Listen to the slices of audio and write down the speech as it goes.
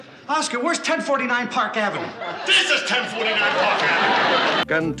Oscar, where's 1049 Park Avenue? This is 1049 Park Avenue.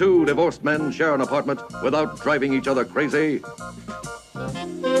 Can two divorced men share an apartment without driving each other crazy?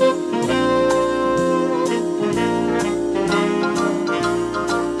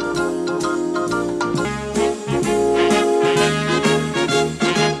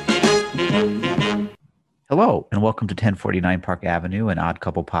 Hello, and welcome to 1049 Park Avenue, an Odd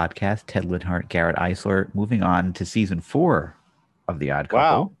Couple podcast. Ted Linhart, Garrett Eisler, moving on to season 4 of The Odd Couple.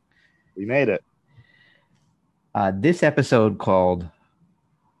 Wow, we made it. This episode called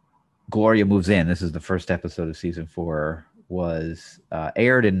Gloria Moves In, this is the first episode of season 4, was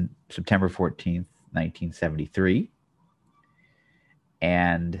aired in September 14th, 1973.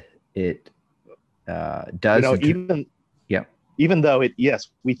 And it does... Even though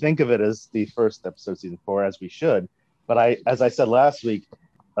we think of it as the first episode of season 4, as we should, but as I said last week,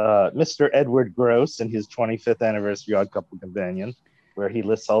 Mr. Edward Gross in his 25th anniversary Odd Couple Companion, where he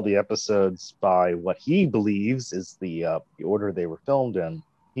lists all the episodes by what he believes is the order they were filmed in,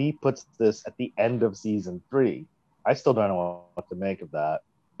 he puts this at the end of season 3. I still don't know what to make of that.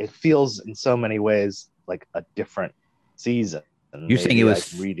 It feels in so many ways like a different season. And you're saying it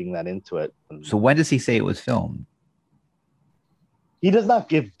was reading that into it. So when does he say it was filmed? He does not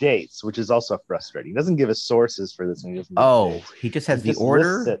give dates, which is also frustrating. He doesn't give us sources for this. And he just has the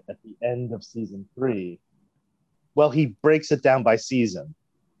order lists it at the end of season 3. Well, he breaks it down by season,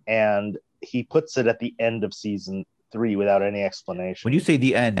 and he puts it at the end of season 3 without any explanation. When you say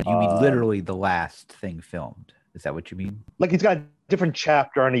the end, you mean literally the last thing filmed. Is that what you mean? Like he's got a different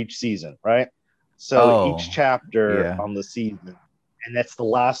chapter on each season, right? So each chapter on the season, and that's the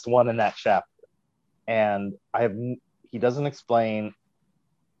last one in that chapter. And he doesn't explain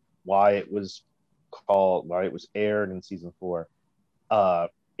why it was aired in season 4.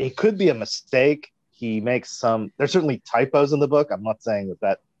 It could be a mistake. He makes there's certainly typos in the book. I'm not saying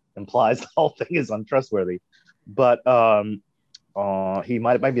that implies the whole thing is untrustworthy, but he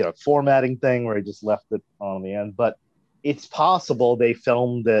might be a formatting thing where he just left it on the end. But it's possible they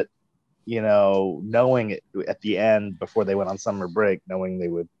filmed it, knowing it at the end before they went on summer break, knowing they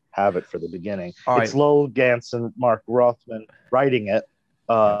would have it for the beginning. It's Lowell Ganson, Mark Rothman writing it.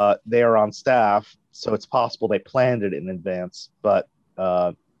 They are on staff, so it's possible they planned it in advance. But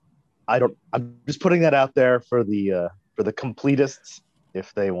I'm just putting that out there for the completists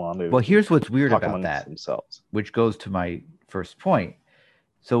if they want to. Well, here's what's weird about that themselves, which goes to my first point.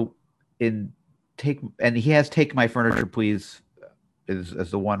 So he has Take My Furniture Please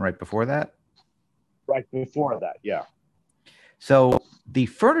as the one right before that. Right before that, yeah. So the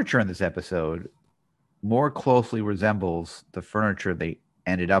furniture in this episode more closely resembles the furniture they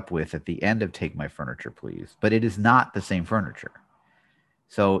ended up with at the end of Take My Furniture Please, but it is not the same furniture.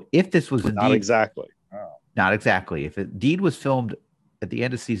 So if this was not exactly, if it indeed was filmed at the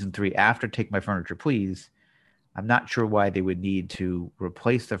end of season 3 after Take My Furniture Please, I'm not sure why they would need to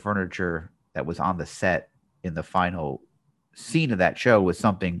replace the furniture that was on the set in the final scene of that show with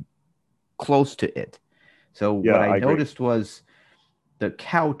something close to it. So what I noticed was the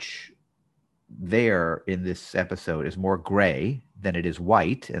couch there in this episode is more gray than it is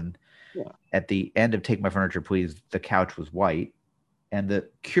white. And at the end of Take My Furniture Please, the couch was white. And the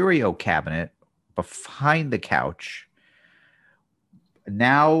curio cabinet behind the couch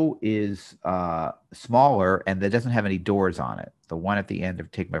now is smaller, and it doesn't have any doors on it. The one at the end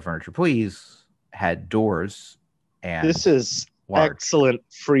of Take My Furniture Please had doors. And this is excellent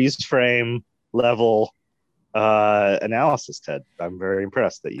freeze frame level analysis, Ted. I'm very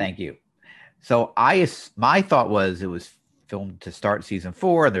impressed that you. Thank you. So my thought was it was filmed to start season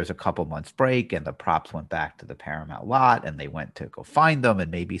 4, and there's a couple months break, and the props went back to the Paramount lot, and they went to go find them, and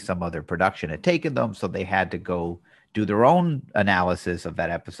maybe some other production had taken them, so they had to go do their own analysis of that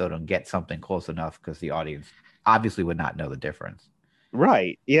episode and get something close enough because the audience obviously would not know the difference.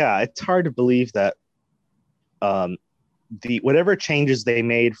 Right. Yeah, it's hard to believe that the whatever changes they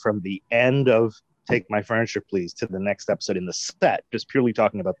made from the end of Take My Furniture Please to the next episode in the set, just purely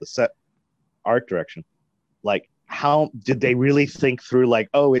talking about the set art direction, like how did they really think through, like,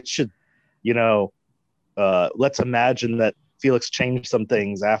 it should, let's imagine that Felix changed some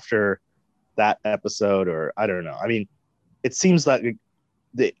things after that episode, or I don't know. I mean, it seems like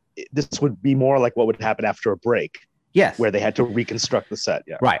this would be more like what would happen after a break. Yes. Where they had to reconstruct the set.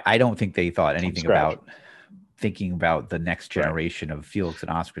 Yeah. Right. I don't think they thought anything about thinking about the next generation of Felix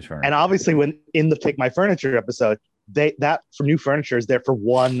and Oscar's furniture. And obviously when in the Take My Furniture episode, that for new furniture is there for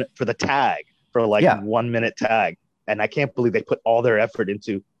the tag, for 1 minute tag. And I can't believe they put all their effort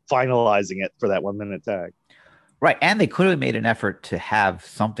into finalizing it for that 1 minute tag. Right. And they could have made an effort to have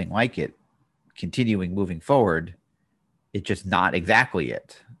something like it continuing moving forward. It's just not exactly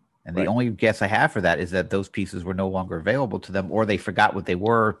it. And the only guess I have for that is that those pieces were no longer available to them, or they forgot what they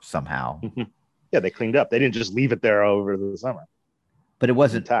were somehow. Yeah, they cleaned up. They didn't just leave it there over the summer. But it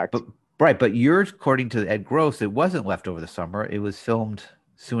wasn't intact. But yours, according to Ed Gross, it wasn't left over the summer. It was filmed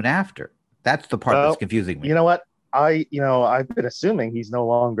soon after. That's the part that's confusing me. You know what? I've been assuming he's no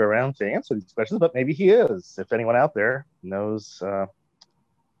longer around to answer these questions, but maybe he is. If anyone out there knows the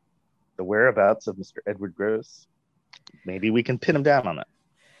whereabouts of Mr. Edward Gross, maybe we can pin him down on it.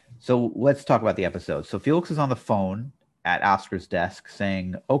 So let's talk about the episode. So Felix is on the phone at Oscar's desk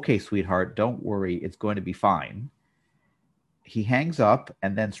saying, "Okay, sweetheart, don't worry. It's going to be fine." He hangs up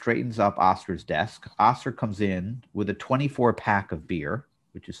and then straightens up Oscar's desk. Oscar comes in with a 24-pack of beer,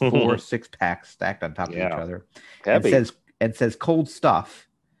 which is 4 6-packs stacked on top of each other, and says cold stuff.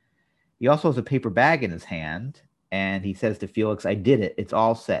 He also has a paper bag in his hand, and he says to Felix, "I did it. It's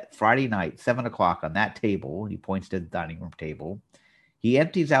all set. Friday night, 7:00 on that table." And he points to the dining room table. He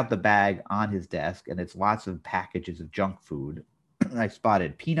empties out the bag on his desk, and it's lots of packages of junk food. I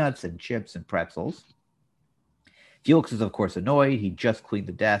spotted peanuts and chips and pretzels. Felix is, of course, annoyed. He just cleaned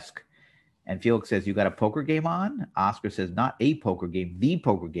the desk. And Felix says, "You got a poker game on?" Oscar says, "Not a poker game, the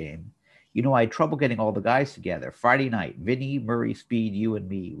poker game. You know, I had trouble getting all the guys together. Friday night, Vinny, Murray, Speed, you and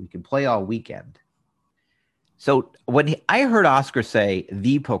me. We can play all weekend." So when I heard Oscar say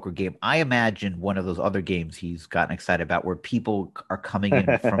the poker game, I imagined one of those other games he's gotten excited about where people are coming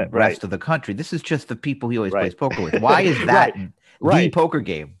in from the rest of the country. This is just the people he always plays poker with. Why is that the poker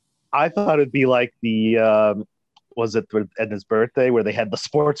game? I thought it'd be like the... was it with Edna's birthday where they had the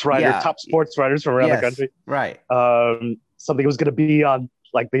sports writer, top sports writers from around the country? Right. Something was going to be on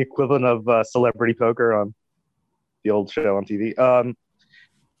like the equivalent of Celebrity Poker on the old show on TV.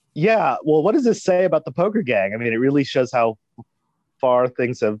 Well, what does this say about the poker gang? I mean, it really shows how far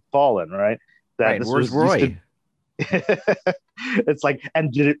things have fallen, right? Where's Roy? It's like,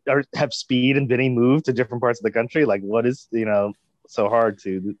 and have Speed and Vinny moved to different parts of the country? Like, what is, so hard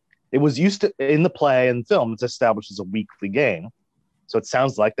to... It was used to, in the play and film, it's established as a weekly game. So it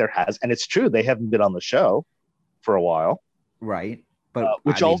sounds like there has, and it's true, they haven't been on the show for a while. Right. But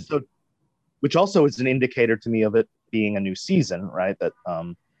which also is an indicator to me of it being a new season, right? That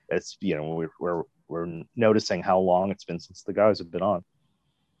it's, we're noticing how long it's been since the guys have been on.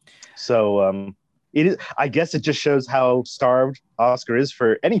 So it is, I guess it just shows how starved Oscar is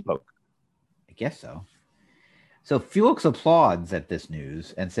for any poker. I guess so. So Felix applauds at this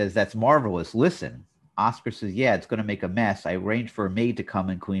news and says, "That's marvelous. Listen." Oscar says, "Yeah, it's going to make a mess. I arranged for a maid to come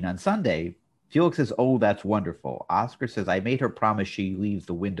and clean on Sunday." Felix says, "Oh, that's wonderful." Oscar says, "I made her promise she leaves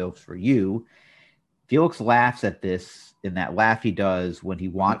the windows for you." Felix laughs at this in that laugh he does when he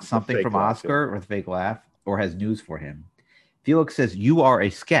wants something from Oscar, or the fake laugh, or has news for him. Felix says, "You are a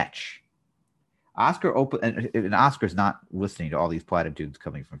sketch." Oscar and Oscar's not listening to all these platitudes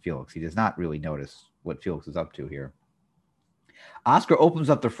coming from Felix. He does not really notice what Felix is up to here. Oscar opens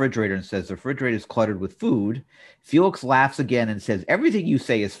up the refrigerator and says the refrigerator is cluttered with food. Felix laughs again and says, "Everything you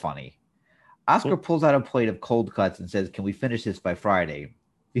say is funny." Oscar pulls out a plate of cold cuts and says, "Can we finish this by Friday?"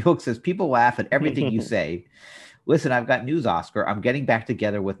 Felix says, "People laugh at everything you say. Listen, I've got news, Oscar. I'm getting back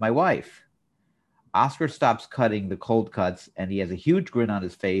together with my wife." Oscar stops cutting the cold cuts and he has a huge grin on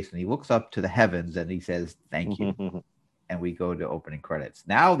his face and he looks up to the heavens and he says, "Thank you." And we go to opening credits.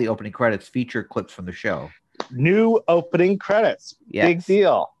 Now the opening credits feature clips from the show. New opening credits. Yes. Big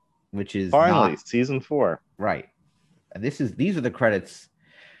deal. Which is finally season 4. Right. And these are the credits.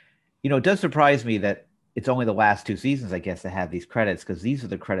 It does surprise me that it's only the last 2 seasons, I guess, that have these credits, because these are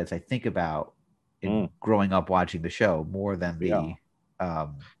the credits I think about in growing up watching the show more than the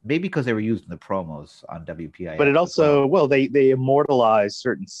maybe because they were used in the promos on WPIX. But it also, they immortalize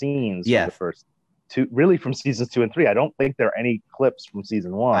certain scenes from the first 2, really from seasons 2 and 3. I don't think there are any clips from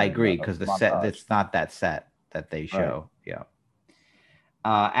season 1. I agree, because the set, it's not that set that they show. Right.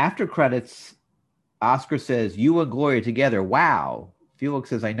 Yeah. After credits, Oscar says, "You and Gloria together. Wow." Felix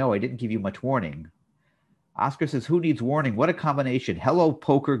says, "I know, I didn't give you much warning." Oscar says, "Who needs warning? What a combination. Hello,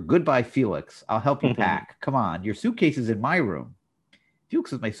 poker. Goodbye, Felix. I'll help you pack. Come on. Your suitcase is in my room."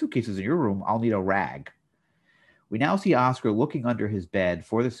 Felix says, "My suitcase is in your room. I'll need a rag." We now see Oscar looking under his bed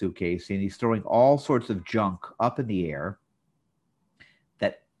for the suitcase, and he's throwing all sorts of junk up in the air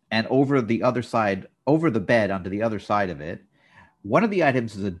and over the other side, over the bed onto the other side of it. One of the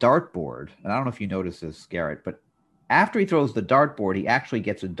items is a dartboard. And I don't know if you notice this, Garrett, but after he throws the dartboard, he actually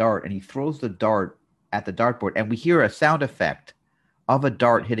gets a dart and he throws the dart at the dartboard. And we hear a sound effect of a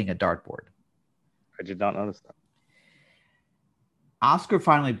dart hitting a dartboard. I did not notice that. Oscar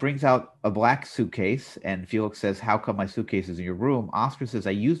finally brings out a black suitcase, and Felix says, "How come my suitcase is in your room?" Oscar says,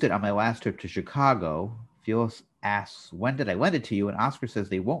 "I used it on my last trip to Chicago." Felix asks, when did I lend it to you? And Oscar says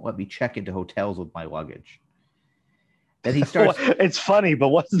they won't let me check into hotels with my luggage. Then he starts. It's funny, but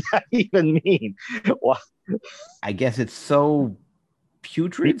what does that even mean? What? I guess it's so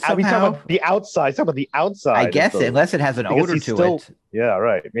putrid somehow. We talk about the outside. Talk about the outside. I guess unless it has an odor to it. Yeah,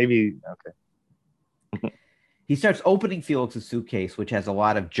 right. Maybe. Okay. He starts opening Felix's suitcase, which has a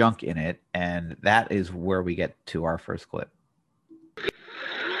lot of junk in it, and that is where we get to our first clip. No,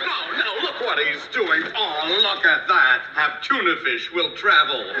 look what he's doing. Oh, look at that. Have tuna fish will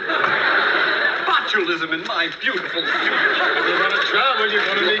travel. Botulism in my beautiful suit. If you're going to travel, you're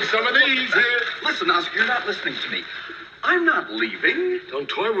going to need some of these here. Listen, Oscar, you're not listening to me. I'm not leaving. Don't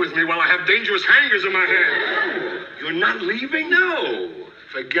toy with me while I have dangerous hangers in my hand. You're not leaving? No.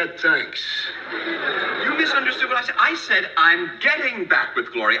 Forget thanks. You misunderstood what I said. I said I'm getting back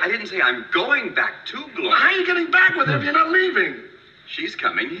with Gloria. I didn't say I'm going back to Gloria. How are you getting back with her if you're not leaving? She's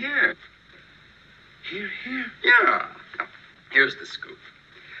coming here. Here? Yeah. Here's the scoop.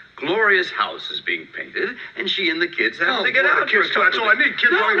 Gloria's house is being painted, and she and the kids have to get out. Kids, that's all I need.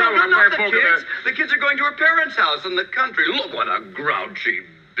 Kids running around with a fire poker there. The kids are going to her parents' house in the country. Look what a grouchy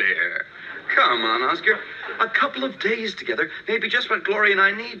bear. Come on, Oscar. A couple of days together may be just what Gloria and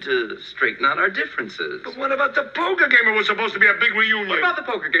I need to straighten out our differences. But what about the poker game? It was supposed to be a big reunion. What about the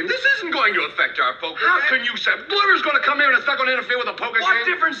poker game? This isn't going to affect our poker game. How can you say? Gloria's going to come here and it's not going to interfere with the poker game? What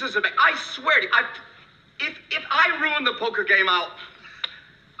difference does it make? I swear to you, if I ruin the poker game, I'll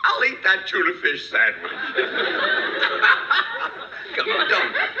eat that tuna fish sandwich. Come on,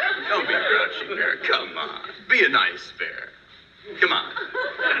 don't be grouchy, bear. Come on. Be a nice bear. Come on. Come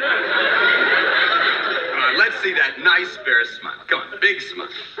on, let's see that nice bear smile. Come on, big smile.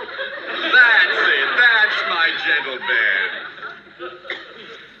 That's it. That's my gentle bear.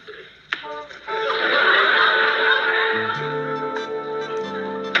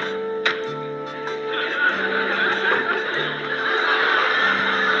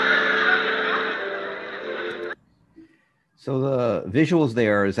 So the visuals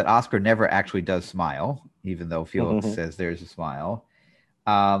there is that Oscar never actually does smile, even though Felix says there's a smile.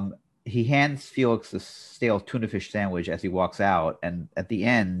 He hands Felix a stale tuna fish sandwich as he walks out, and at the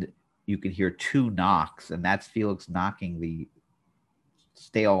end, you can hear two knocks, and that's Felix knocking the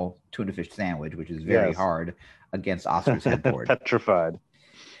stale tuna fish sandwich, which is very hard, against Oscar's headboard. Petrified.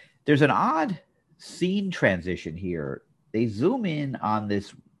 There's an odd scene transition here. They zoom in on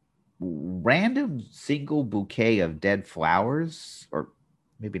this random single bouquet of dead flowers, or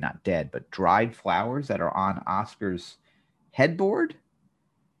maybe not dead, but dried flowers that are on Oscar's headboard,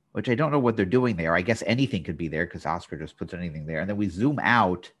 which I don't know what they're doing there. I guess anything could be there because Oscar just puts anything there. And then we zoom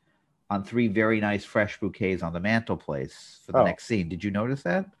out on three very nice fresh bouquets on the mantelpiece for the next scene. Did you notice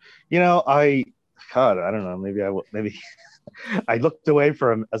that? You know, I don't know. Maybe I looked away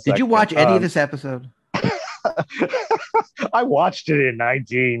from a second. Did you watch any of this episode? I watched it in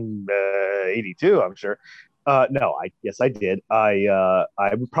 1982, I'm sure. No, yes, I did. I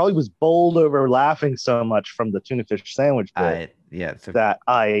probably was bowled over laughing so much from the tuna fish sandwich bit that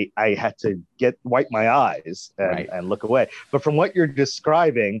I had to wipe my eyes and look away. But from what you're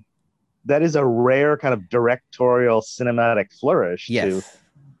describing, that is a rare kind of directorial cinematic flourish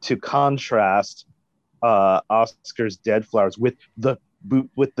to contrast Oscar's dead flowers with the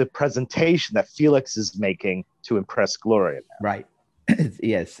presentation that Felix is making to impress Gloria. Right.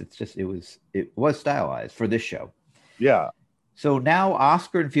 Yes, it was stylized for this show. Yeah. So now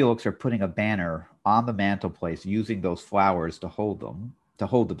Oscar and Felix are putting a banner on the mantelpiece using those flowers to hold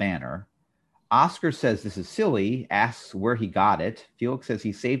the banner. Oscar says this is silly, asks where he got it. Felix says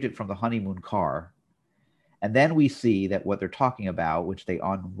he saved it from the honeymoon car. And then we see that what they're talking about, which they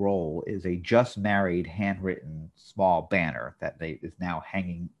unroll, is a just married handwritten small banner that is now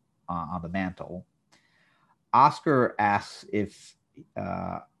hanging on the mantle. Oscar asks if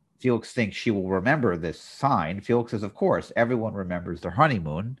Felix thinks she will remember this sign. Felix says, of course, everyone remembers their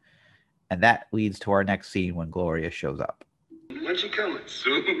honeymoon. And that leads to our next scene when Gloria shows up. When's she coming?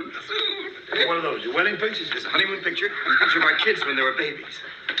 Soon. Hey, one of those, your wedding pictures? It's a honeymoon picture. A picture of our kids when they were babies.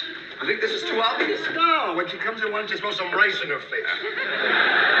 I think this is too obvious. No, when she comes in, why don't you throw some rice in her face?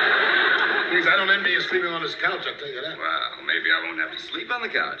 Please, I don't envy you sleeping on this couch, I'll tell you that. Well, maybe I won't have to sleep on the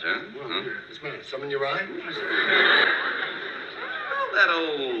couch, huh? Well, what's the matter? Something in your eye? Well, that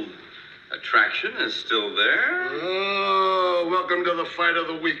old attraction is still there. Oh, welcome to the fight of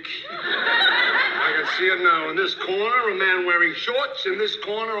the week. I can see it now. In this corner, a man wearing shorts. In this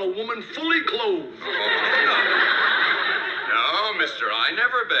corner, a woman fully clothed. No, mister, I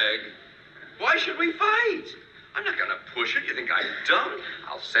never beg. Why should we fight? I'm not gonna push it. You think I'm dumb?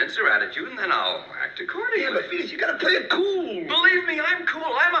 I'll sense her attitude and then I'll act accordingly. Yeah, but Felix, you gotta play it cool. Believe me, I'm cool.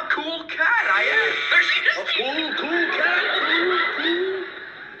 I'm a cool cat. I am. There she is. A cool cat.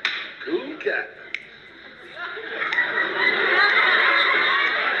 Cool cat.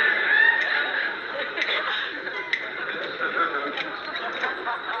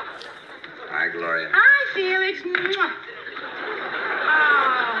 Hi, Gloria. Hi, Felix. Mwah.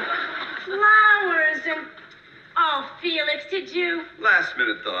 Oh, flowers and... Oh, Felix, did you? Last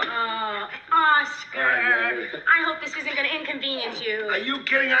minute thought. Oh, Oscar. I hope this isn't going to inconvenience you. Are you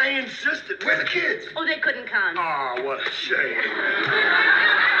kidding? I insisted. Where are the kids? Oh, they couldn't come. Oh, what a shame.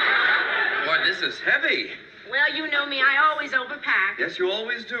 Boy, this is heavy. Well, you know me. I always overpack. Yes, you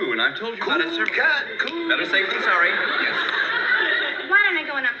always do, and I've told you Cool about it, sir. cat, cool. Better safe than sorry. Yes. Why don't I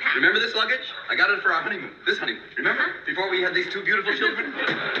go and unpack? Remember this luggage? I got it for our honeymoon. This honeymoon. Remember? Before we had these two beautiful children?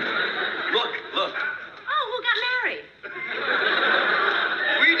 Look. Oh, who got married?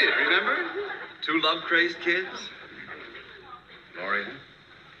 We did, remember? Two love-crazed kids. Gloria,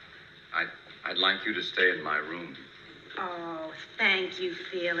 I'd like you to stay in my room. Oh, thank you,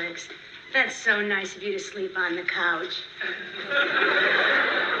 Felix. That's so nice of you to sleep on the couch.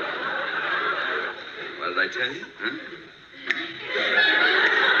 What did I tell you? Huh?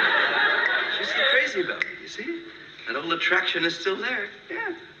 She's still crazy about me, you see? That old attraction is still there.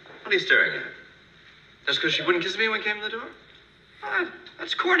 Yeah. What are you staring at? Just because she wouldn't kiss me when we came to the door?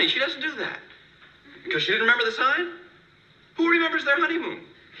 That's corny. She doesn't do that. Because she didn't remember the sign? Who remembers their honeymoon?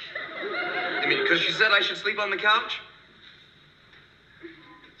 You mean because she said I should sleep on the couch?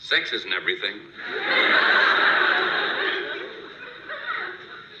 Sex isn't everything.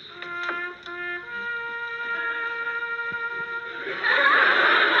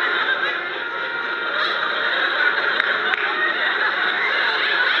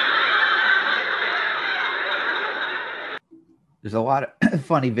 There's a lot of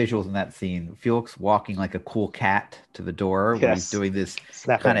funny visuals in that scene. Felix walking like a cool cat to the door when he's doing this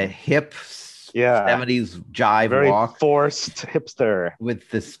kind of hip 70s jive very walk. Forced hipster. With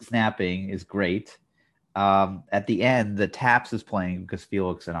this snapping is great. At the end, the taps is playing because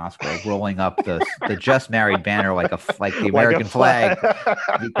Felix and Oscar are rolling up the just married banner like the American flag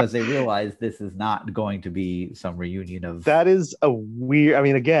because they realize this is not going to be some reunion of. That is a weird. I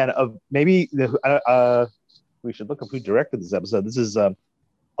mean, again, maybe we should look up who directed this episode. This is a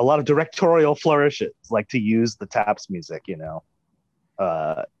lot of directorial flourishes, like to use the taps music, in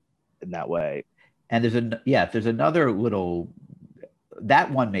that way. And there's another little.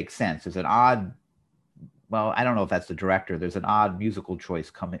 That one makes sense. There's an odd. Well, I don't know if that's the director. There's an odd musical choice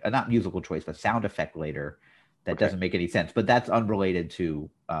coming, not musical choice, but sound effect later that doesn't make any sense. But that's unrelated to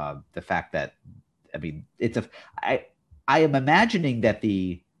the fact that, I mean, I am imagining that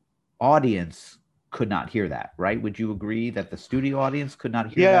the audience could not hear that, right? Would you agree that the studio audience could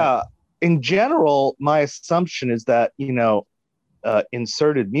not hear that? Yeah. In general, my assumption is that,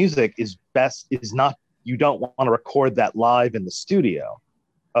 inserted music is not, you don't want to record that live in the studio.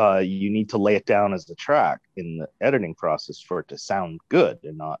 You need to lay it down as a track in the editing process for it to sound good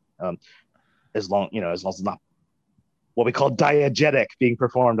and not as long as it's not what we call diegetic being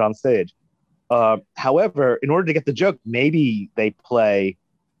performed on stage. However, in order to get the joke, maybe they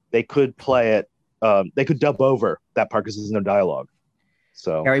could play it. They could dub over that part because there's no dialogue.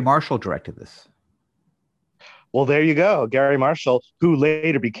 So Gary Marshall directed this. Well, there you go. Gary Marshall, who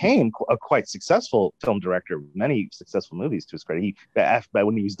later became a quite successful film director, many successful movies to his credit.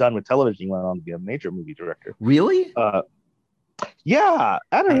 When he was done with television, he went on to be a major movie director. Really? Yeah.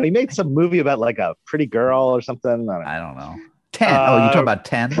 I don't know. He made some movie about like a pretty girl or something. I don't know. 10. Oh, you talking about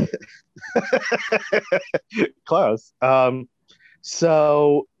 10? Close.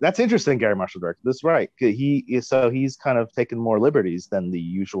 So that's interesting. Gary Marshall directed this, right? He's kind of taken more liberties than the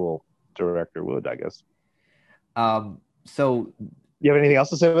usual director would, I guess. So you have anything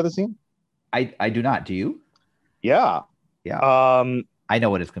else to say about the scene? I do not. Do you? Yeah. I know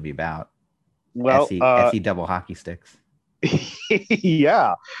what it's going to be about. Well, SE double hockey sticks.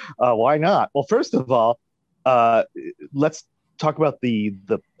 Yeah. Why not? Well, first of all, let's talk about the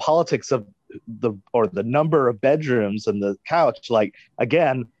politics of the number of bedrooms and the couch. Like,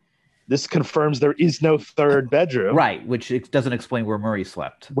 again, this confirms there is no third bedroom. Right, which doesn't explain where Murray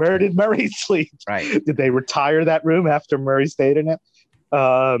slept. Where did Murray sleep? Right. Did they retire that room after Murray stayed in it?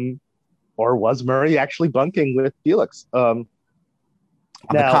 Or was Murray actually bunking with Felix? On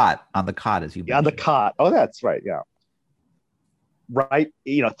the cot, as you mentioned. On the cot. Oh, that's right, yeah. Right,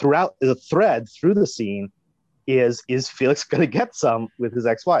 throughout the thread through the scene is Felix going to get some with his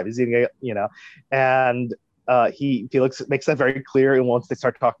ex-wife? Is he going to, and Felix makes that very clear. And once they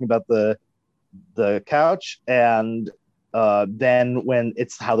start talking about the the couch, and then when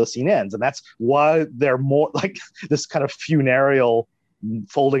it's how the scene ends, and that's why they're more like this kind of funereal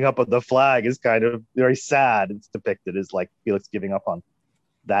folding up of the flag is kind of very sad. It's depicted as like Felix giving up on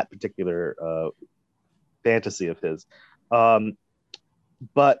that particular fantasy of his.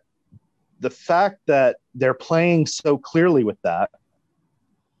 But the fact that they're playing so clearly with that,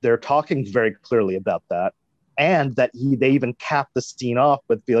 they're talking very clearly about that, and that they even cap the scene off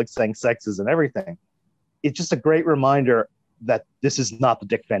with Felix saying sex isn't everything. It's just a great reminder that this is not the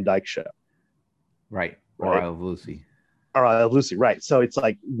Dick Van Dyke Show. Right. Or I Love Lucy. Or I Love Lucy, right. So it's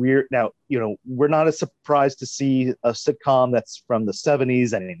like we're not as surprised to see a sitcom that's from the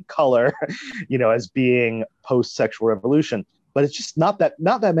 70s and in color, as being post-sexual revolution. But it's just not that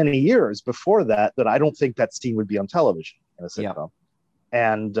many years before that I don't think that scene would be on television in a sitcom.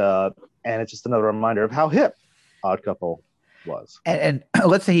 Yeah. And it's just another reminder of how hip Odd Couple was. And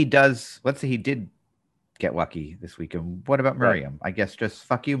let's say he did get lucky this weekend. What about Miriam? Right. I guess just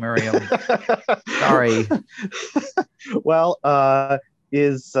fuck you, Miriam. Sorry. Well, the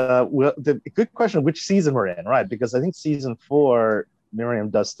good question, which season we're in, right? Because I think season 4, Miriam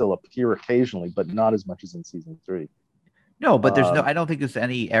does still appear occasionally, but not as much as in season 3. No, but I don't think there's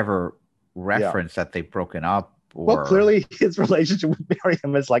any ever reference that they've broken up. Well, clearly his relationship with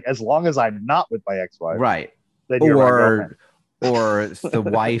Miriam is like, as long as I'm not with my ex-wife. Right. Or the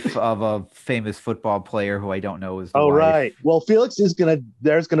wife of a famous football player who I don't know is the wife. Right. Well, there's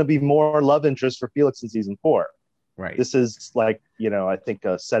going to be more love interest for Felix in season 4. Right. This is like, I think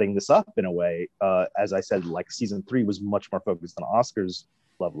setting this up in a way. As I said, like season 3 was much more focused on Oscar's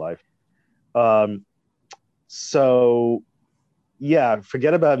love life. So, yeah,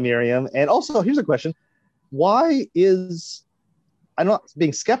 forget about Miriam. And also, here's a question. Why I'm not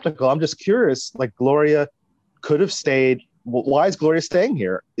being skeptical. I'm just curious, like Gloria could have stayed. Why is Gloria staying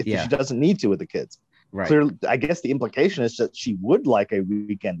here if she doesn't need to with the kids? Right. Clearly, I guess the implication is that she would like a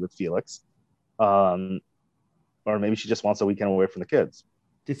weekend with Felix. Or maybe she just wants a weekend away from the kids.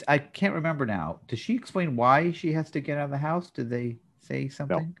 I can't remember now. Does she explain why she has to get out of the house? Did they say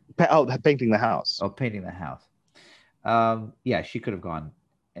something? No. Painting the house. Oh, painting the house. Yeah, she could have gone.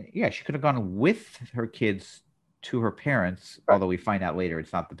 Yeah, she could have gone with her kids to her parents, right. Although we find out later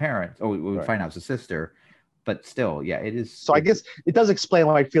it's not the parents. Oh, we right. find out it's the sister. But still, yeah, it is. So I guess it does explain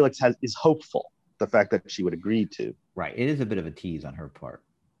why Felix is hopeful. The fact that she would agree to. Right. It is a bit of a tease on her part.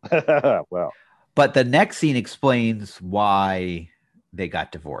 Well. But the next scene explains why they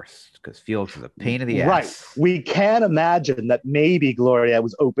got divorced, because Felix is a pain in the ass. Right. We can imagine that maybe Gloria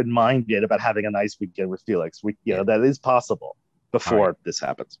was open-minded about having a nice weekend with Felix. That is possible before this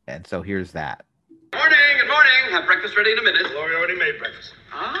happens. And so here's that. Good morning. Have breakfast ready in a minute. Gloria already made breakfast.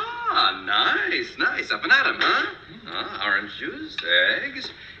 Ah, nice. Up and at 'em, huh? Orange juice,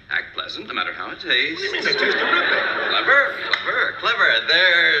 eggs. Act pleasant, no matter how it tastes. They taste terrific. Clever.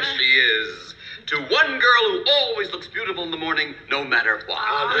 There she is. To one girl who always looks beautiful in the morning, no matter what.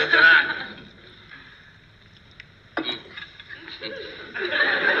 I'll drink to that.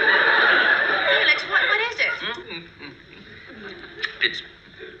 Felix, what is it? It's...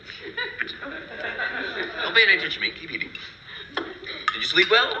 Don't pay any attention to me. Keep eating. Did you sleep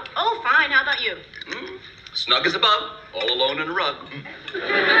well? Oh, fine. How about you? Snug as above. All alone in a rug.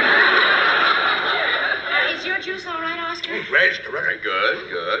 Is your juice all right, Oscar? Fresh, terrific. Good.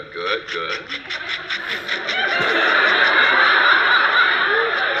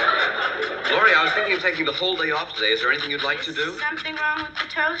 Gloria, I was thinking of taking the whole day off today. Is there anything you'd like to do? Something wrong with the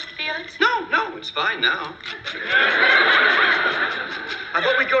toast, Felix? No, it's fine now. I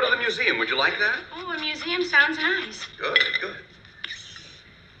thought we'd go to the museum. Would you like that? Oh, a museum sounds nice. Good.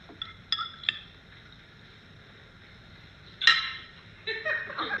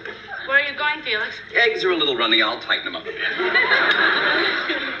 Where are you going, Felix? Eggs are a little runny. I'll tighten them up a bit.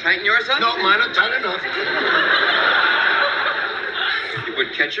 Tighten yours up? No, mine are tight enough. You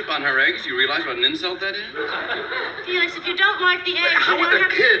put ketchup on her eggs? You realize what an insult that is? Felix, if you don't like the eggs, how are the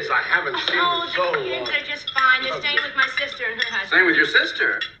kids? I haven't seen them so long. Oh, the kids are just fine. They're staying with my sister and her husband. Staying with your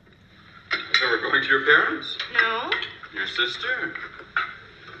sister? So we're going to your parents? No. Your sister?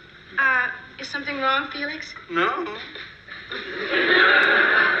 Is something wrong, Felix? No.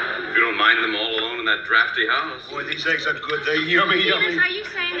 If you don't mind them all alone in that drafty house. Boy, these eggs are good. They're yummy. Felix, are you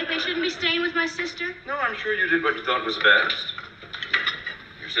saying that they shouldn't be staying with my sister? No, I'm sure you did what you thought was best.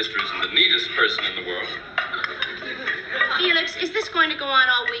 Your sister isn't the neatest person in the world. Felix, is this going to go on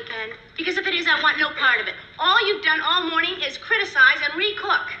all weekend? Because if it is, I want no part of it. All you've done all morning is criticize and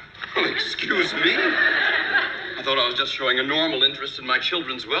recook. Oh, excuse me? I thought I was just showing a normal interest in my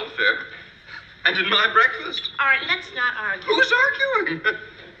children's welfare. And in my breakfast. All right, let's not argue. Who's arguing?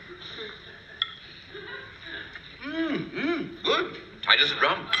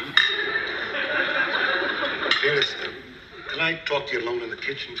 I talk to you alone in the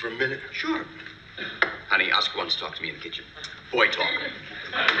kitchen for a minute? Sure. Honey, Oscar wants to talk to me in the kitchen. Boy talk.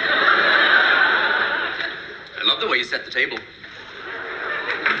 I love the way you set the table.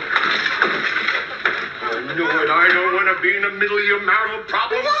 I knew it. I don't want to be in the middle of your marital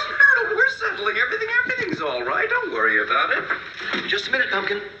problems. We're settling everything. Everything's all right. Don't worry about it. Just a minute,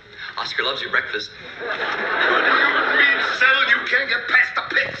 Pumpkin. Oscar loves your breakfast. What do you mean, settle? You can't get past the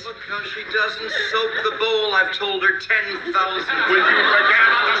pits. Look how she doesn't soak the bowl. I've told her 10,000 Will you forget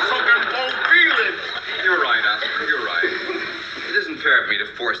about the soaking bowl feeling? You're right, Oscar. You're right. It isn't fair of me to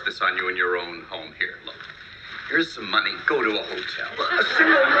force this on you in your own home. Here, look. Here's some money. Go to a hotel. A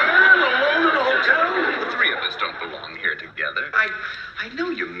single man alone in a hotel? The three of us don't belong here together. I know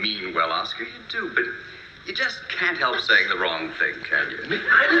you mean well, Oscar. You do, but you just can't help saying the wrong thing, can you? I didn't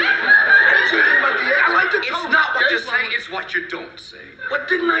say anything about the egg. I like to It's talk. not what you say, it's what you don't say. What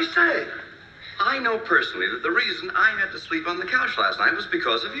didn't I say? I know personally that the reason I had to sleep on the couch last night was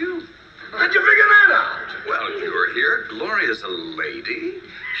because of you. How'd you figure that out? Well, you were here. Gloria's a lady.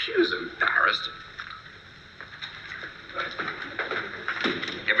 She was embarrassed.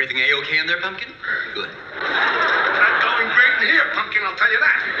 Everything A-okay in there, Pumpkin? Good. Not going great in here, Pumpkin, I'll tell you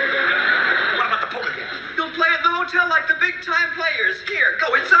that. What about the poker game? You'll play at the hotel like the big-time players. Here,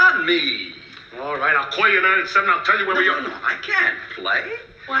 go, it's on me. All right, I'll call you tonight at 7. I'll tell you where we are. No, I can't play.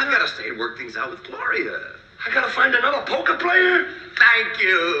 I've got to stay and work things out with Gloria. I gotta find another poker player? Thank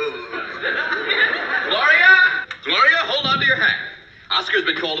you. Gloria? Gloria, hold on to your hat. Oscar's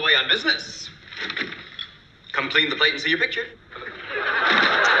been called away on business. Come clean the plate and see your picture.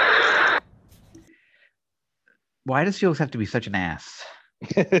 Why does Felix have to be such an ass?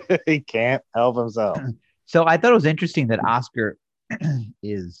 He can't help himself. So I thought it was interesting that Oscar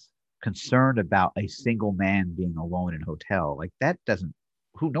is concerned about a single man being alone in a hotel. Like that doesn't,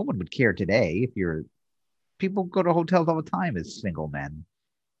 no one would care today if people go to hotels all the time as single men.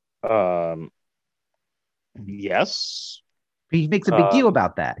 Yes. He makes a big deal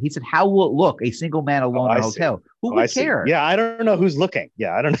about that. He said, how will it look, a single man alone in a hotel? Who would care? Yeah, I don't know who's looking.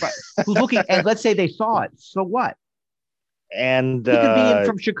 Yeah, I don't know. Who's looking, and let's say they saw it. So what? And he could be in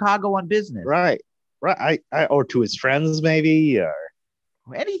from Chicago on business. Right. Or to his friends, maybe, or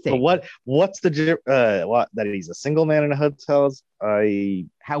anything. But what's the that he's a single man in a hotel?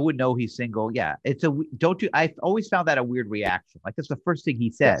 How would know he's single? Yeah, I've always found that a weird reaction. Like that's the first thing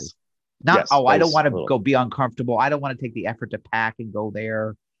he says. Yes. I don't want to go be uncomfortable. I don't want to take the effort to pack and go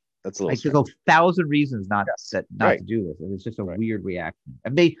there. That's a little. There's 1,000 reasons not to do this. And it's just a weird reaction.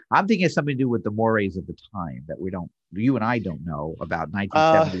 And I'm thinking it's something to do with the mores of the time that you and I don't know about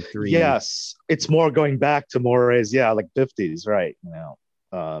 1973. Yes, it's more going back to mores. Yeah, like 50s, right?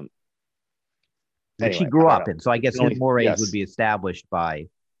 That she grew up in. So I guess his mores would be established by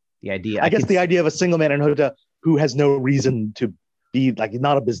the idea. I guess the idea of a single man in a hotel who has no reason to be like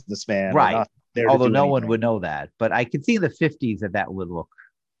not a businessman, right? Not there although no one would know that, but I could see in the 50s that would look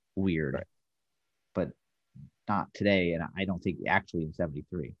weird, right. But not today, and I don't think actually in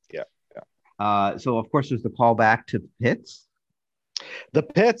 73. Yeah. So of course there's the callback to Pitts. The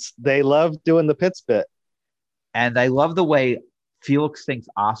Pitts, they love doing the Pitts bit, and I love the way Felix thinks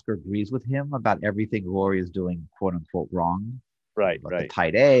Oscar agrees with him about everything Gloria is doing, quote unquote, wrong. Right. The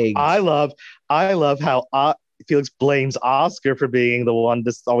tight eggs. I love how Felix blames Oscar for being the one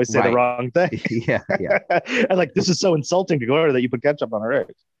to always say the wrong thing. yeah. And like, this is so insulting to Gloria that you put ketchup on her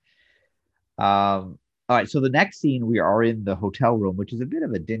eggs. All right. So the next scene, we are in the hotel room, which is a bit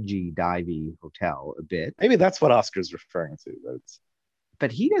of a dingy, divey hotel. A bit. Maybe that's what Oscar's referring to.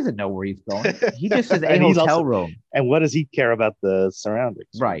 But he doesn't know where he's going. He just says a hotel room. And what does he care about the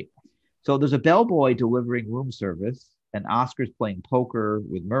surroundings? Right. So there's a bellboy delivering room service. And Oscar's playing poker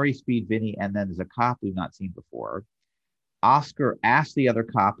with Murray, Speed, Vinny, and then there's a cop we've not seen before. Oscar asks the other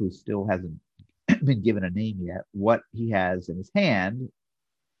cop, who still hasn't been given a name yet, what he has in his hand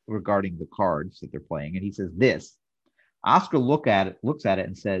regarding the cards that they're playing, and he says this. Oscar looks at it,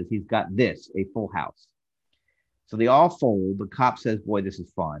 and says he's got this, a full house. So they all fold. The cop says, "Boy, this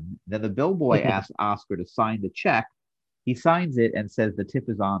is fun." Then the bellboy asks Oscar to sign the check. He signs it and says the tip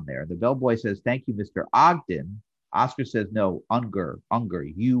is on there. The bellboy says, "Thank you, Mr. Ogden." Oscar says, "No, Unger, Unger.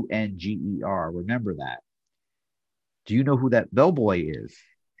 Remember that." Do you know who that bellboy is?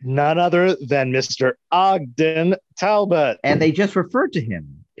 None other than Mr. Ogden Talbot. And they just referred to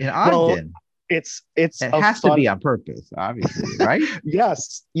him in Ogden. Well, it has to be on purpose, obviously, right?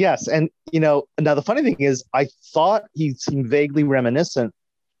 Yes. And now the funny thing is, I thought he seemed vaguely reminiscent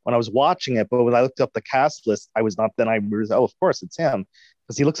when I was watching it, but when I looked up the cast list, I was not. Then I was, of course, it's him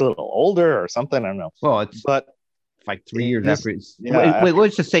because he looks a little older or something. I don't know. Well, it's like 3 years after. Wait,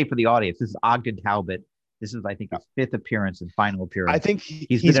 let's just say for the audience, this is Ogden Talbot, This is, I think, his 5th appearance and final appearance. I think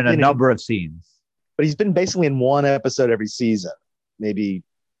he's been in a number of scenes. But he's been basically in one episode every season, maybe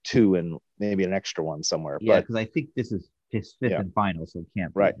 2 and maybe an extra one somewhere. Yeah, because I think this is his 5th and final, so it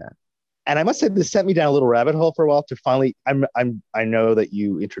can't be that. And I must say, this sent me down a little rabbit hole for a while to finally. I know that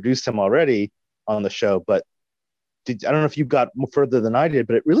you introduced him already on the show, but I don't know if you got further than I did.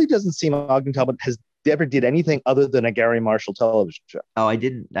 But it really doesn't seem Ogden Talbot has ever did anything other than a Gary Marshall television show. Oh, I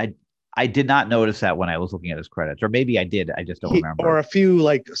didn't. I did not notice that when I was looking at his credits, or maybe I did. I just don't remember. Or a few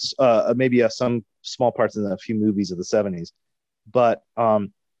maybe some small parts in a few movies of the 70s. But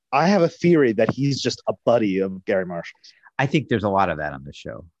I have a theory that he's just a buddy of Gary Marshall's. I think there's a lot of that on this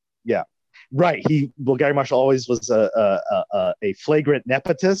show. Yeah, right. Gary Marshall always was a flagrant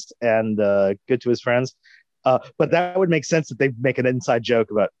nepotist and good to his friends. But that would make sense that they make an inside joke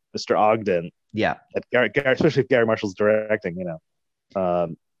about Mr. Ogden. Yeah, that Gary, especially if Gary Marshall's directing, cop,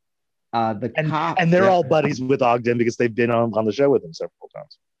 and they're all buddies with Ogden because they've been on the show with him several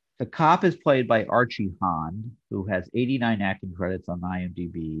times. The cop is played by Archie Hahn, who has 89 acting credits on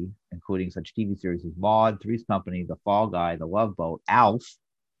IMDb, including such TV series as Maude, Three's Company, The Fall Guy, The Love Boat, Alf,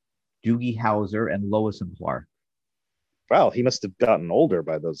 Doogie Howser, and Lois and Clark. Wow, he must have gotten older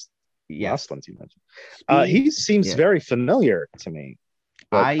by those last ones you mentioned. He seems very familiar to me,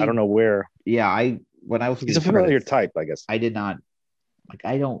 but I don't know where. Yeah, when I was he's a familiar type, I guess. I did not.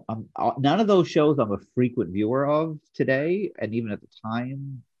 None of those shows I'm a frequent viewer of today, and even at the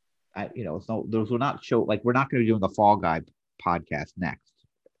time. Those were not show like we're not going to be doing the Fall Guy podcast next.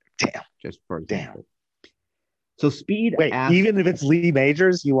 Damn. Just for example. So Speed. Wait, even if it's Lee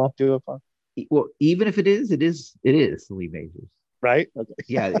Majors, you won't do it. Well, even if it is Lee Majors, right? Okay.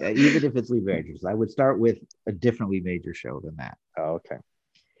 Yeah, even if it's Lee Majors, I would start with a different Lee Majors show than that. Oh, okay.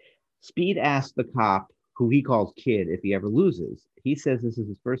 Speed asks the cop, who he calls Kid, if he ever loses. He says this is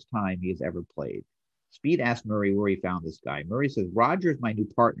his first time he has ever played. Speed asks Murray where he found this guy. Murray says, Roger is my new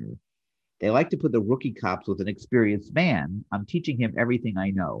partner. They like to put the rookie cops with an experienced man. I'm teaching him everything I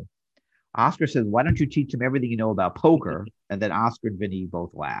know. Oscar says, why don't you teach him everything you know about poker? And then Oscar and Vinny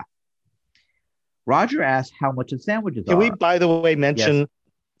both laugh. Roger asks how much the sandwiches are. Can we, by the way, mention,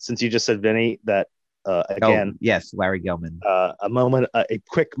 since you just said Vinny, that again. Yes, Larry Gelman. A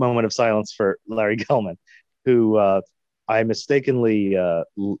quick moment of silence for Larry Gelman, who I mistakenly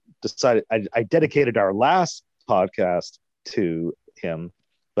decided I dedicated our last podcast to him,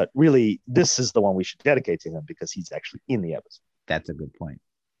 but really this is the one we should dedicate to him because he's actually in the episode. That's a good point.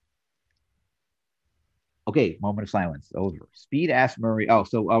 Okay, moment of silence. Over. Speed asks Murray.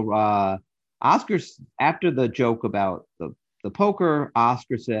 Oscar's after the joke about the poker.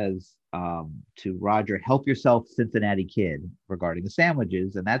 Oscar says to Roger, "Help yourself, Cincinnati Kid," regarding the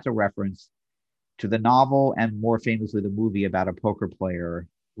sandwiches, and that's a reference to the novel and more famously the movie about a poker player,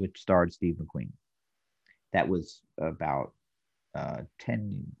 which starred Steve McQueen. That was about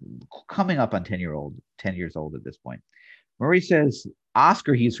 10, coming up on 10 years old at this point. Murray says,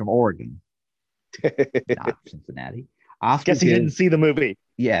 Oscar, he's from Oregon, not Cincinnati. Oscar guess he didn't see the movie.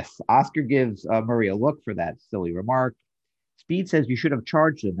 Yes. Oscar gives Murray a look for that silly remark. Speed says you should have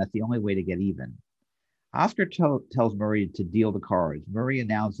charged him. That's the only way to get even. Oscar tells Murray to deal the cards. Murray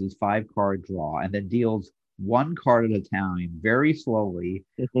announces 5-card draw and then deals 1 card at a time very slowly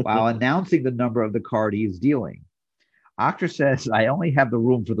while announcing the number of the card he is dealing. Oscar says, I only have the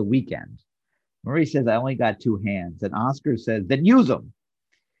room for the weekend. Murray says, I only got 2 hands. And Oscar says, then use them.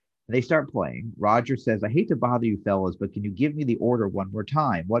 They start playing. Roger says, I hate to bother you fellas, but can you give me the order one more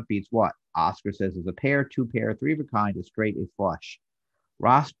time? What beats what? Oscar says, there's a pair, 2 pair, 3 of a kind, a straight, a flush.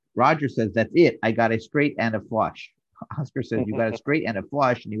 Roger says, that's it. I got a straight and a flush. Oscar says, you got a straight and a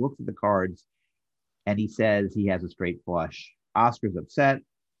flush. And he looks at the cards and he says he has a straight flush. Oscar's upset.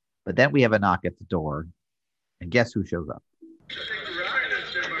 But then we have a knock at the door. And guess who shows up?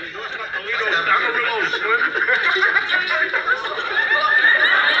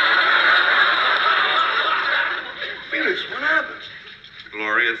 Felix, what happened?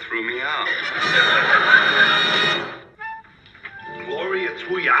 Gloria threw me out. Gloria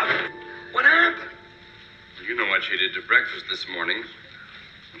threw you out? What happened? You know what she did to breakfast this morning.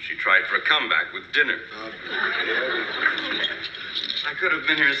 She tried for a comeback with dinner. I could have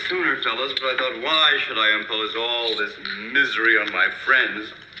been here sooner, fellas, but I thought, why should I impose all this misery on my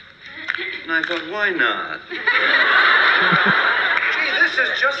friends? And I thought, why not? Gee, this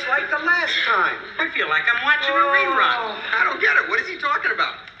is just like the last time. I feel like I'm watching a rerun. I don't get it. What is he talking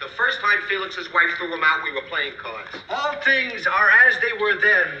about? The first time Felix's wife threw him out, we were playing cards. All things are as they were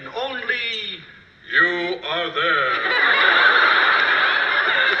then, only... You are there.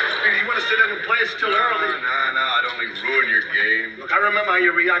 You want to sit down and play play. It's still early. No, I'd only ruin your game. Look, I remember how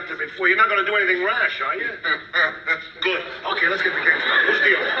you reacted before. You're not going to do anything rash, are you? Good. Okay, let's get the game started. Whose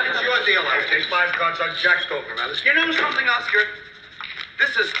deal? It's your deal, Oscar. Okay, 5 cards on Jack Stoker. Now, let's You know something, Oscar?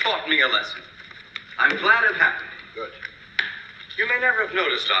 This has taught me a lesson. I'm glad it happened. Good. You may never have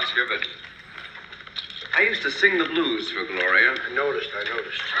noticed, Oscar, but I used to sing the blues for Gloria. I noticed. Trying to get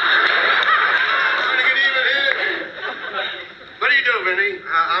even here. What do you do, Vinny?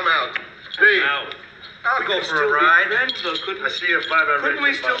 I'm out. Steve. I'll go for a ride. I see you 5. Couldn't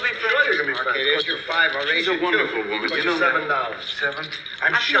we still be friends? Sure, you can be friends. Okay, there's your 5. I'll raise She's a you 2. wonderful woman. Cost You you know $7. that. 7?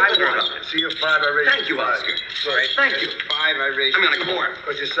 I'm I shy feel better one. about it. See you 5. I raise Thank you, 5. Oscar. All right, Thank you. there's 5. I raise I'm you gonna 2. call her.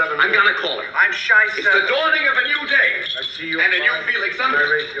 Cost you 7. I'm gonna call her. I'm shy It's the 7. dawning of a new day. I see you And a new 5. Felix I Under.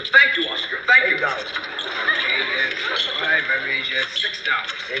 raise you Thank you, Oscar. Thank you. $8. Okay, there's 5. I raise you $6.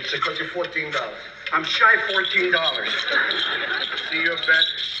 It cost you $14. I'm shy $14. See your bet,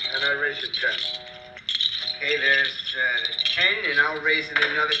 and I raise you 10. Okay, there's 10, and I'll raise it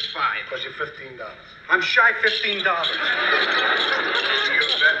another 5. Cost you $15. I'm shy $15. See your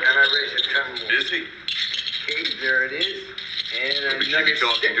bet, and I raise you 10 more. Busy. Okay, there it is. And We should be another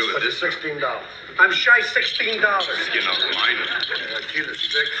talking to 6. her Cost you this $16. I'm shy $16. You know, mine. See the 6.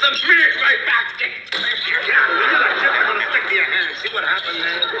 The beard right back. Look at that chip. I'm gonna stick to your hand. See what happened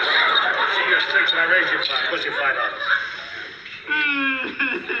there? See your 6, and I raise you 5. Cost you $5.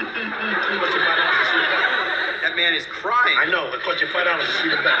 Cost you $5 to see the bet. That man is crying. I know, but cost you $5 to see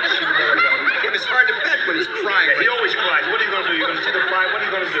the bet. See the bet. It was hard to bet when he's crying. Yeah, he always cries. What are you gonna do? You're gonna see the 5? What are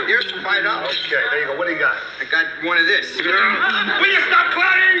you gonna do? Here's $5. Okay, there you go. What do you got? I got one of this. Will you stop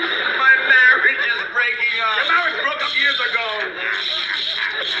crying? My marriage is breaking up. Your marriage broke up years ago.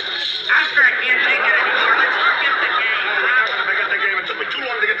 Oscar, I can't take it anymore. Let's forget the game. We're not gonna forget the game. It took me too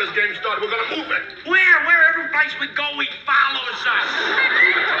long to get this game started. We're gonna move it. Wherever place we go, he follows us.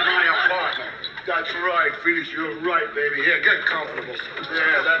 Move it to my apartment. That's right, Felix. You're right, baby. Here, get comfortable.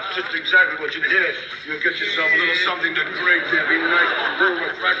 Yeah, that's just exactly what you did. You get yourself a little something to drink. There, be nice, a little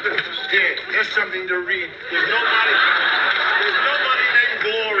refreshment. Here's something to read. There's nobody named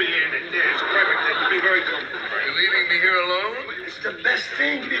Glory in it. There, it's perfect. You'll be very comfortable. You leaving me here alone? It's the best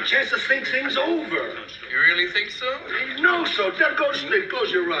thing. Give you a chance to think things over. You really think so? No, so now go to sleep.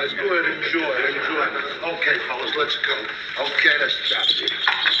 Close your eyes. Go ahead, enjoy. Okay, fellas, let's go. Okay, let's stop.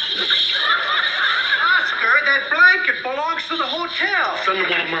 Oscar, that blanket belongs to the hotel. Send them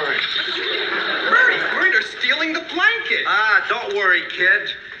one of mine. Murray, they're stealing the blanket. Ah, don't worry, kid.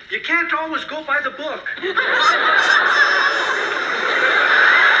 You can't always go by the book.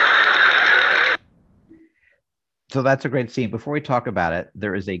 So that's a great scene. Before we talk about it,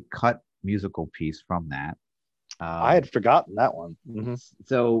 there is a cut musical piece from that. I had forgotten that one. Mm-hmm.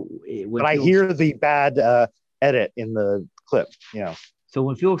 So, but I hear the bad edit in the clip. Yeah. So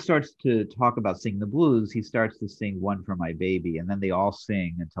when Felix starts to talk about singing the blues, he starts to sing "One for My Baby," and then they all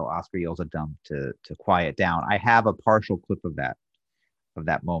sing until Oscar yells at them to quiet down. I have a partial clip of that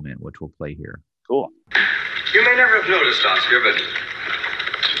moment, which we'll play here. Cool. You may never have noticed, Oscar, but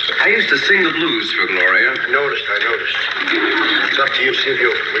I used to sing the blues for Gloria. I noticed. It's up to you, Silvio.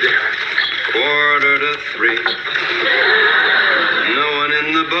 Will you? 2:45. No one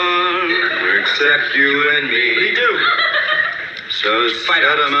in the bar except you and me. What do you do? So set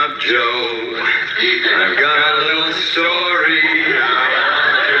 'em up, Joe. I've got a little story I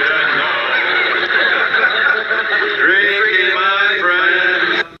want you to know. Drinking, my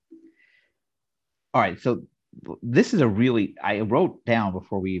friend. All right, so this is I wrote down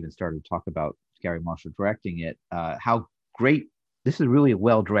before we even started to talk about Gary Marshall directing it, how great, this is really a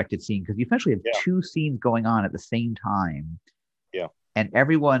well-directed scene, because you essentially have two scenes going on at the same time. Yeah. And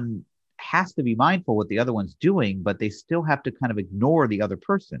everyone has to be mindful what the other one's doing, but they still have to kind of ignore the other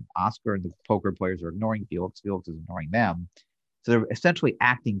person. Oscar and the poker players are ignoring Felix. Felix is ignoring them. So they're essentially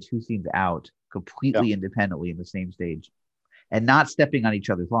acting two scenes out completely independently in the same stage and not stepping on each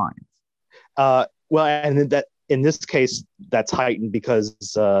other's lines. Well, and that in this case, that's heightened because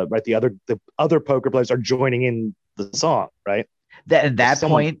the other poker players are joining in the song, right? At that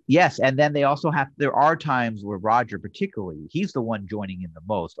point, yes. And then they also there are times where Roger, particularly, he's the one joining in the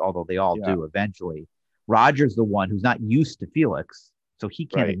most, although they all do eventually. Roger's the one who's not used to Felix, so he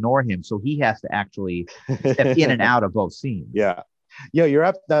can't ignore him. So he has to actually step in and out of both scenes. Yeah. You're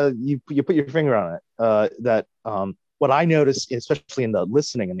up. You put your finger on it. What I noticed, especially in the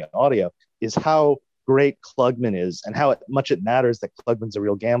listening and the audio, is how great Klugman is and how much it matters that Klugman's a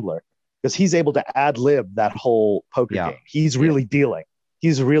real gambler. Because he's able to ad lib that whole poker game. He's really dealing.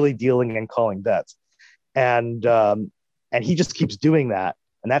 He's really dealing and calling bets, and he just keeps doing that.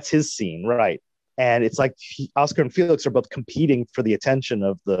 And that's his scene, right? And it's like Oscar and Felix are both competing for the attention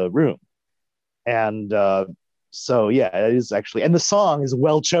of the room. And so yeah, it is actually, and the song is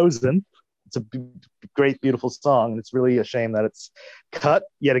well chosen. It's a great, beautiful song. It's really a shame that it's cut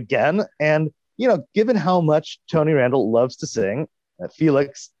yet again. And given how much Tony Randall loves to sing,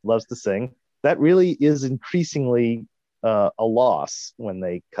 Felix loves to sing, that really is increasingly a loss when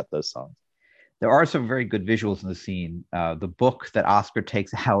they cut those songs. There are some very good visuals in the scene. The book that Oscar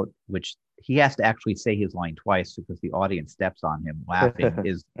takes out, which he has to actually say his line twice because the audience steps on him laughing,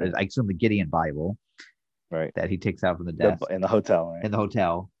 is I assume the Gideon Bible, right? That he takes out from the desk in the hotel. Right? In the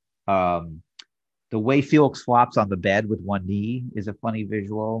hotel. The way Felix flops on the bed with one knee is a funny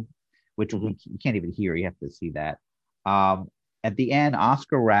visual, which you can't even hear. You have to see that. At the end,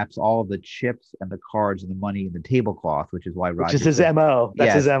 Oscar wraps all of the chips and the cards and the money in the tablecloth, which is why Roger. Which is his MO.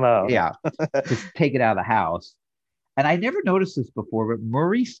 That's his MO. Yeah. Just take it out of the house. And I never noticed this before, but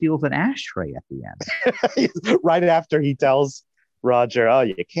Murray steals an ashtray at the end. Right after he tells Roger, "Oh,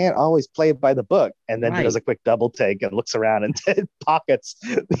 you can't always play by the book," and then he does a quick double take and looks around and pockets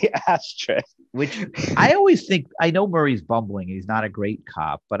the ashtray. Which I always think, I know Murray's bumbling, he's not a great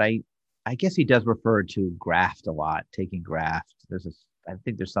cop, but I guess he does refer to graft a lot, taking graft. I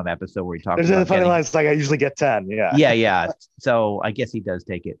think there's some episode where he talks about a funny line. It's like, I usually get 10. Yeah. Yeah. So I guess he does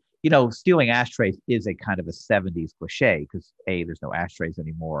take it. Stealing ashtrays is a kind of a 70s cliche because there's no ashtrays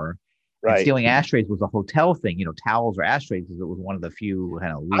anymore. Right. And stealing ashtrays was a hotel thing. Towels or ashtrays, because it was one of the few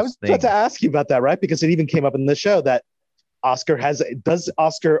kind of loose I was things. about to ask you about that, right? Because it even came up in the show that does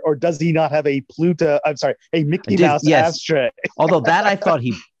Oscar or does he not have a Mickey Mouse ashtray? Although that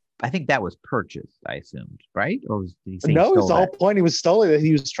I think that was purchased, I assumed, right? Or did he say no? It was the whole point. He was stolen. That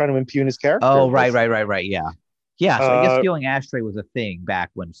he was trying to impugn his character. Oh, right. Yeah. So I guess stealing ashtray was a thing back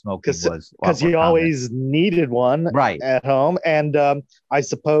when smoking was, because he always needed one at home, and I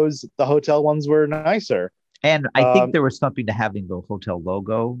suppose the hotel ones were nicer. And I think there was something to having the hotel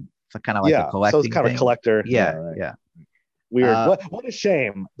logo, so kind of like a collecting. So it's kind of a collector. Yeah. Weird. What a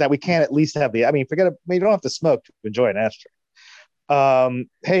shame that we can't at least have you don't have to smoke to enjoy an ashtray.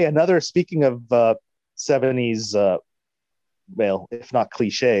 Hey, speaking of 70s, if not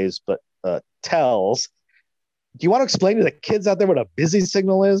cliches, but tells. Do you want to explain to the kids out there what a busy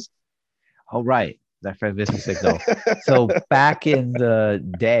signal is? Oh, right. That's a busy signal. So back in the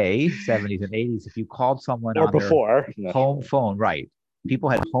day, 70s and 80s, if you called someone on their home phone, right? People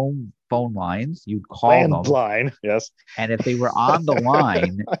had home phone lines. You'd call landline, yes. And if they were on the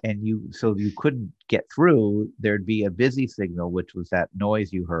line and you couldn't get through, there'd be a busy signal, which was that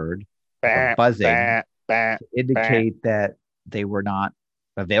noise you heard, buzzing, to indicate that they were not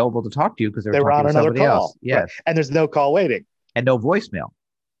available to talk to you because they were talking to somebody call. Else. Yes. Right. And there's no call waiting. And no voicemail.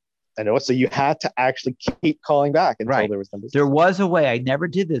 I know. So you had to actually keep calling back until there was something. There was a way. I never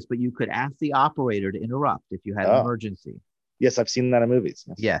did this, but you could ask the operator to interrupt if you had an emergency. Yes, I've seen that in movies.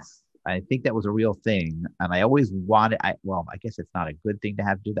 Yes. I think that was a real thing. And I always wanted, I guess it's not a good thing to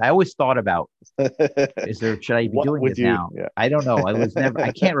have to do that. I always thought about, should I be doing this now? Yeah. I don't know.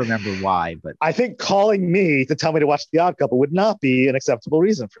 I can't remember why, but I think calling me to tell me to watch The Odd Couple would not be an acceptable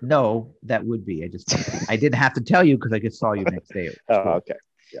reason for me. No, that would be. I didn't have to tell you because I just saw you next day. Okay.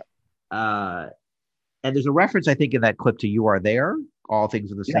 Yeah. And there's a reference, I think, in that clip to You Are There. All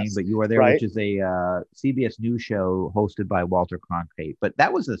Things Are the Same, but You Are There, which is a CBS News show hosted by Walter Cronkite. But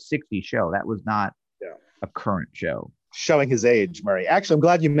that was a 60s show. That was not a current show. Showing his age, Murray. Actually, I'm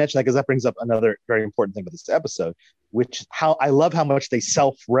glad you mentioned that because that brings up another very important thing with this episode, which I love how much they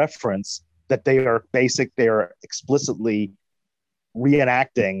self-reference that they are explicitly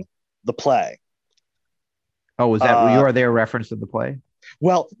reenacting the play. Oh, was that You Are There reference to the play?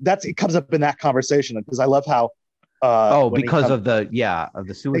 Well, it comes up in that conversation because I love how because of the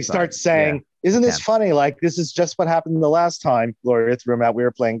suicide. They start saying, "Isn't this funny? Like this is just what happened the last time Gloria threw him out. We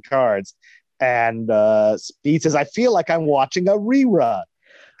were playing cards." And Speed says, "I feel like I'm watching a rerun."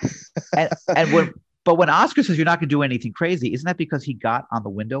 But when Oscar says you're not going to do anything crazy, isn't that because he got on the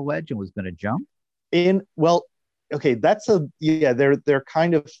window ledge and was going to jump? They're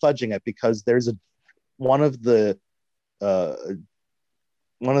kind of fudging it because there's one of the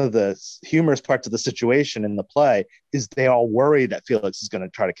humorous parts of the situation in the play is they all worry that Felix is going to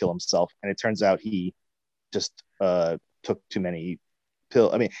try to kill himself. And it turns out he just took too many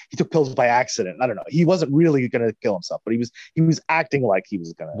pills. I mean, he took pills by accident. I don't know. He wasn't really going to kill himself, but he was acting like he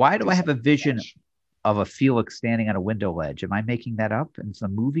was going to. Why do I have a vision of a Felix standing on a window ledge? Am I making that up in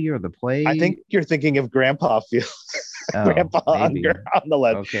some movie or the play? I think you're thinking of Grandpa Felix. Grandpa on the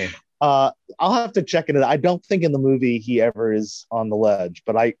ledge. Okay. I'll have to check into that. I don't think in the movie he ever is on the ledge,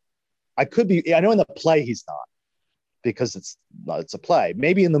 but I could be. I know in the play he's not because it's a play.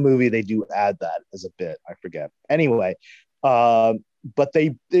 Maybe in the movie they do add that as a bit. I forget. Anyway, but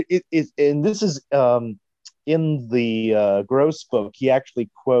and this is in the Gross book. He actually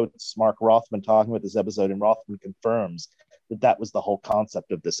quotes Mark Rothman talking about this episode, and Rothman confirms that was the whole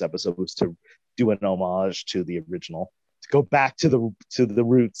concept of this episode, was to do an homage to the original, to go back to the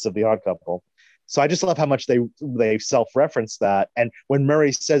roots of the Odd Couple. So I just love how much they self-reference that. And when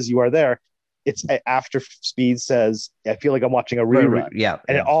Murray says "you are there," it's after Speed says, "I feel like I'm watching a rerun." Yeah,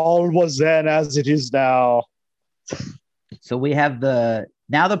 and it all was then as it is now. So we have the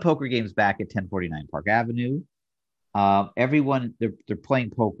poker game's back at 1049 Park Avenue. Everyone they're playing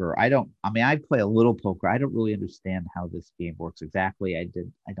poker. I play a little poker. I don't really understand how this game works exactly. I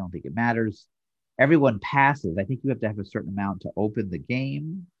don't think it matters. Everyone passes. I think you have to have a certain amount to open the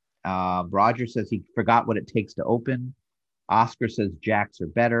game. Roger says he forgot what it takes to open. Oscar says jacks are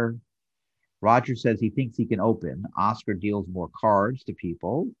better. Roger says he thinks he can open. Oscar deals more cards to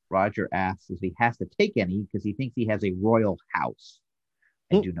people. Roger asks if he has to take any because he thinks he has a royal house.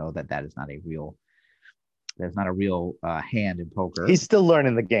 I do know that is not a real. There's not a real hand in poker. He's still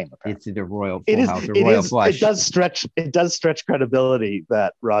learning the game. Apparently. It's either royal full house or royal flush. It does stretch credibility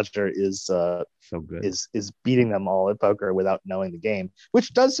that Roger is so good. Is beating them all at poker without knowing the game,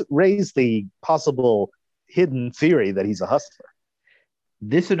 which does raise the possible hidden theory that he's a hustler.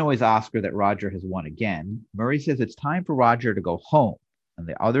 This annoys Oscar that Roger has won again. Murray says it's time for Roger to go home, and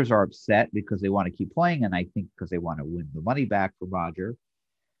the others are upset because they want to keep playing, and I think because they want to win the money back for Roger.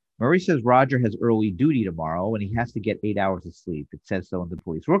 Murray says Roger has early duty tomorrow and he has to get 8 hours of sleep. It says so in the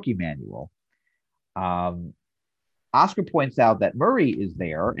police rookie manual. Oscar points out that Murray is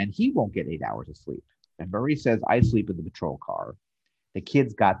there and he won't get 8 hours of sleep. And Murray says, I sleep in the patrol car. The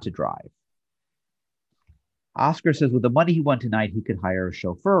kid's got to drive. Oscar says with the money he won tonight, he could hire a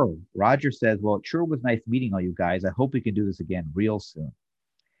chauffeur. Roger says, well, it sure was nice meeting all you guys. I hope we can do this again real soon.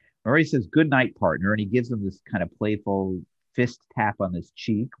 Murray says, good night, partner. And he gives him this kind of playful fist tap on his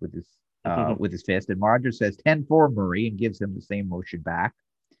cheek with his fist. And Roger says 10-4 Murray and gives him the same motion back.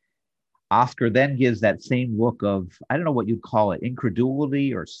 Oscar then gives that same look of, I don't know what you'd call it,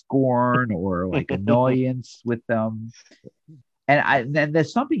 incredulity or scorn or like annoyance with them. And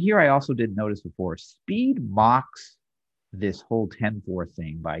there's something here I also didn't notice before. Speed mocks this whole 10-4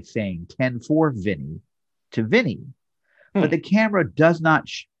 thing by saying 10-4 Vinny to Vinny. But the camera does not,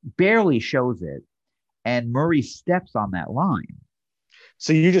 barely shows it. And Murray steps on that line.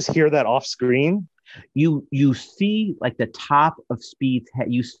 So you just hear that off screen? You see like the top of Speed's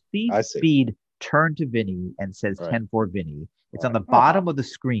head. You see Speed turn to Vinny and says 10-4 Vinny. It's on the bottom of the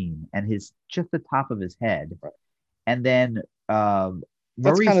screen and just the top of his head. Right. And then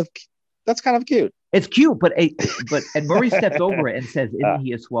that's kind of cute. It's cute, but Murray steps over it and says, "Isn't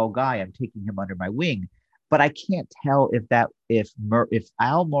he a swell guy? I'm taking him under my wing." But I can't tell if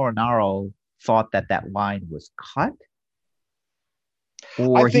Al Molinaro thought that line was cut,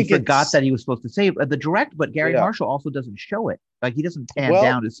 or he forgot that he was supposed to say it. The direct, but Gary Marshall also doesn't show it. Like he doesn't pan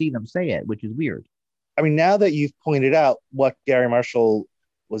down to see them say it, which is weird. I mean, now that you've pointed out what Gary Marshall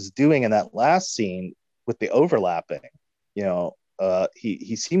was doing in that last scene with the overlapping,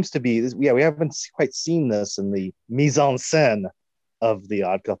 he seems to be. We haven't quite seen this in the mise en scène of the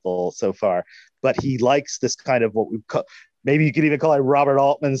Odd Couple so far, but he likes this kind of what we call, maybe you could even call it Robert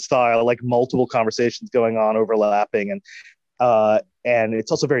Altman style, like multiple conversations going on, overlapping, and it's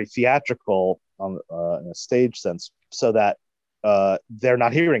also very theatrical in a stage sense, so that they're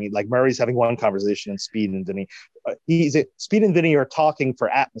not hearing it. Like Murray's having one conversation, and Speed and Vinny, Speed and Vinny are talking for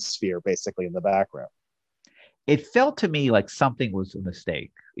atmosphere, basically in the background. It felt to me like something was a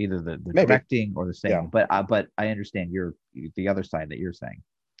mistake, either the directing or the saying. But I understand the other side that you're saying.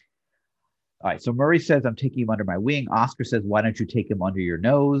 All right, so Murray says, I'm taking him under my wing. Oscar says, why don't you take him under your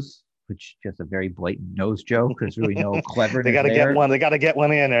nose? Which just a very blatant nose joke. There's really no cleverness. They got to get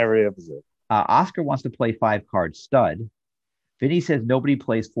one in every episode. Oscar wants to play 5-card stud. Vinny says nobody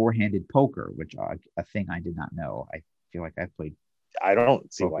plays 4-handed poker, which a thing I did not know. I feel like I've played. I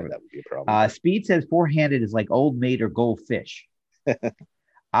don't see why that would be a problem. Speed says 4-handed is like Old Maid or Goldfish.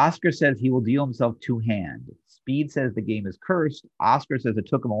 Oscar says he will deal himself 2-hand. Speed says the game is cursed. Oscar says it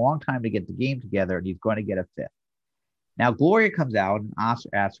took him a long time to get the game together and he's going to get a 5th. Now Gloria comes out and Oscar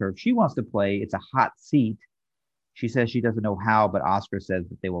asks her if she wants to play. It's a hot seat. She says she doesn't know how, but Oscar says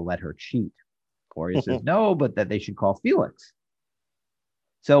that they will let her cheat. Gloria says no, but that they should call Felix.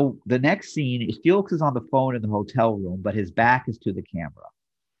 So the next scene is Felix is on the phone in the hotel room, but his back is to the camera.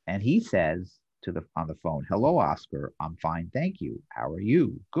 And he says on the phone, hello, Oscar. I'm fine. Thank you. How are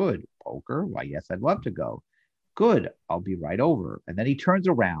you? Good. Poker? Why, yes, I'd love to go. Good. I'll be right over. And then he turns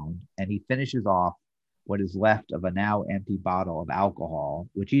around and he finishes off what is left of a now empty bottle of alcohol,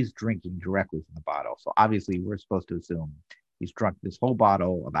 which he's drinking directly from the bottle. So obviously we're supposed to assume He's drunk this whole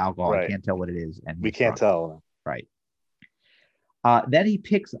bottle of alcohol. Right. I can't tell what it is. And we can't tell. Right. Then he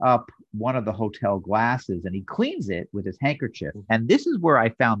picks up one of the hotel glasses and he cleans it with his handkerchief. And this is where I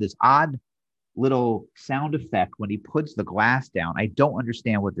found this odd little sound effect when he puts the glass down. I don't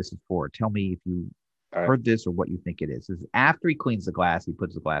understand what this is for. Tell me if you heard this or what you think it is. This is after he cleans the glass, he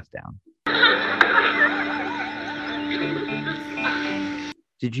puts the glass down.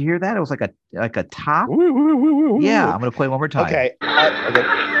 Did you hear that? It was like a top. Yeah, I'm gonna play one more time. Okay.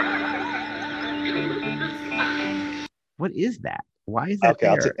 What is that? Why is that? Okay,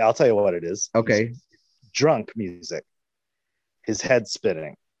 I'll tell you what it is. Okay. It's drunk music. His head's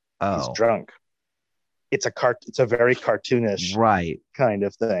spinning. Oh. He's drunk. It's a very cartoonish kind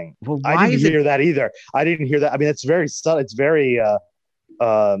of thing. Well, I didn't hear that either. I didn't hear that. I mean, it's very subtle. It's very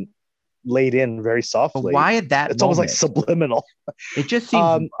laid in very softly. But why at that? It's almost like subliminal. It just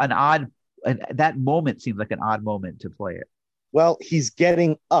seems an odd. That moment seems like an odd moment to play it. Well, he's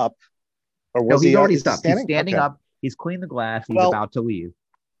getting up, or was he's he already up? He's standing up. He's cleaned the glass. He's about to leave.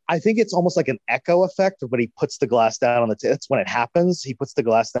 I think it's almost like an echo effect when he puts the glass down on the table. That's when it happens. He puts the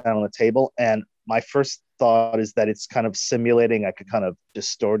glass down on the table. And my first thought is that it's kind of simulating like a kind of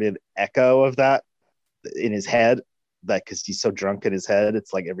distorted echo of that in his head. That because he's so drunk in his head,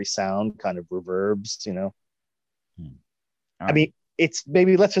 it's like every sound kind of reverbs, you know. I mean, it's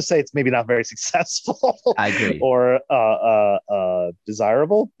maybe, let's just say it's maybe not very successful. I agree. Or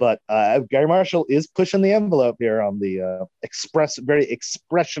desirable, but Gary Marshall is pushing the envelope here on the very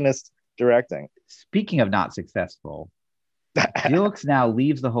expressionist directing. Speaking of not successful, Felix now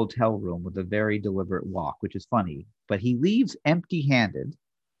leaves the hotel room with a very deliberate walk, which is funny, but he leaves empty-handed.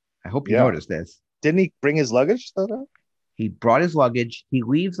 I hope you noticed this. Didn't he bring his luggage though? He brought his luggage. He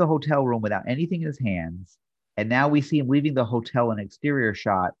leaves the hotel room without anything in his hands. And now we see him leaving the hotel in an exterior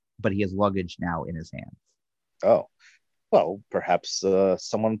shot, but he has luggage now in his hands. Oh, well, perhaps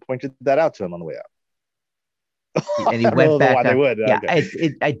someone pointed that out to him on the way out. And he went back. Why they would. Yeah,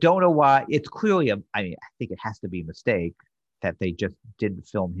 okay. I don't know why. It's clearly I think it has to be a mistake that they just didn't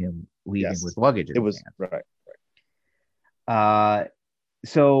film him leaving with luggage in his hands. Right.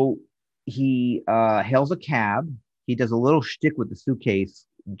 So he hails a cab. He does a little shtick with the suitcase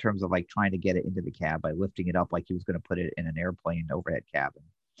in terms of like trying to get it into the cab by lifting it up like he was going to put it in an airplane overhead cabin.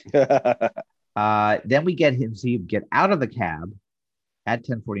 Then we see him get out of the cab at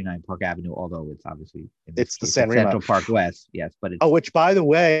 1049 Park Avenue, although it's obviously it's the San Remo. Central Park West. Yes, but which by the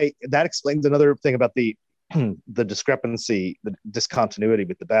way, that explains another thing about the the discrepancy, the discontinuity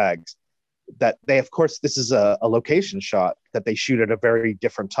with the bags. That they, of course, this is a location shot that they shoot at a very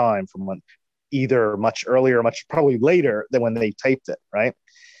different time from when either much earlier, much probably later than when they taped it, right?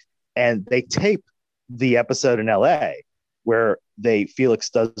 And they tape the episode in LA where Felix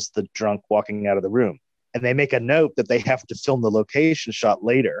does the drunk walking out of the room. And they make a note that they have to film the location shot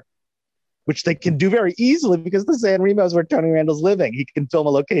later, which they can do very easily because the San Remo is where Tony Randall's living. He can film a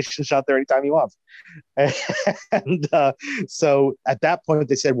location shot there anytime he wants. And so at that point,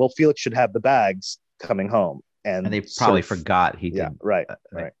 they said, well, Felix should have the bags coming home. And they probably forgot he did. Yeah, right.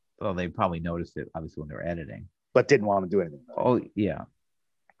 Well, they probably noticed it, obviously, when they were editing. But didn't want to do anything. Oh, yeah.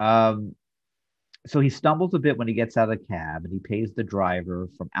 So he stumbles a bit when he gets out of the cab and he pays the driver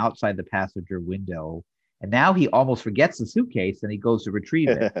from outside the passenger window. And now he almost forgets the suitcase and he goes to retrieve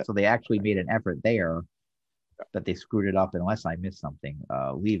it. So they actually made an effort there, but they screwed it up unless I missed something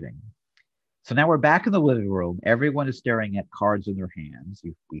leaving. So now we're back in the living room. Everyone is staring at cards in their hands.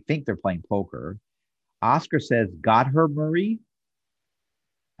 We think they're playing poker. Oscar says, "Got her, Murray?"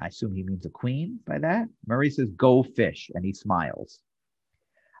 I assume he means a queen by that. Murray says, "Go fish," and he smiles.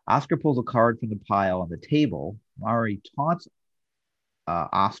 Oscar pulls a card from the pile on the table. Murray taunts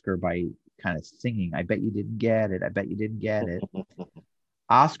Oscar by kind of singing, "I bet you didn't get it. I bet you didn't get it."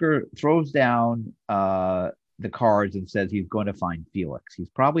 Oscar throws down the cards and says he's going to find Felix. He's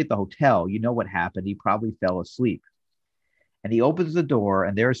probably at the hotel. You know what happened. He probably fell asleep. And he opens the door,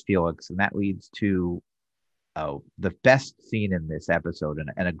 and there's Felix, and that leads to the best scene in this episode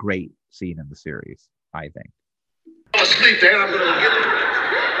and a great scene in the series, I think. I'm asleep there. I'm going to get it.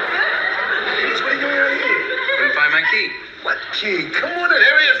 What are you doing out here? Couldn't find my key. What key? Come on in.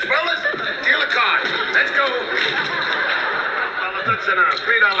 There he is, fellas. Deal a card. Let's go. Fellas, let's sit down. $3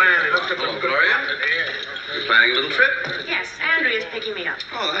 ante. Let's get Hello, Gloria. You planning a little trip? Yes, Andrea's picking me up.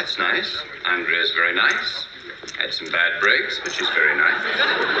 Oh, that's nice. Andrea's very nice. Had some bad breaks, but she's very nice.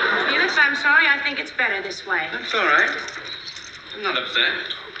 Felix, I'm sorry. I think it's better this way. That's all right. I'm not upset.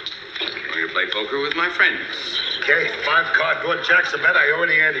 I'm going to play poker with my friends. Okay, 5-card good. Jack's a bet. I owe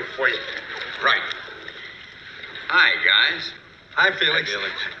the ante for you. Right. Hi, guys. Hi, Felix.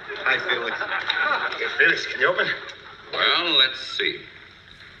 Felix. Hi, Felix. Hey, Felix, can you open? Well, let's see.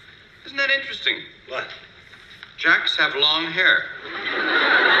 Isn't that interesting? What? Jacks have long hair.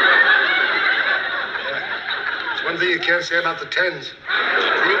 It's one thing you can't say about the tens.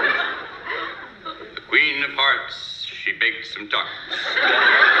 True. The Queen of Hearts, she baked some tarts.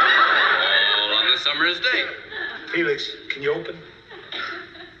 All on a summer's day. Felix, can you open?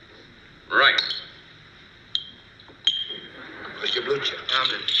 Right. Where's your blue chip?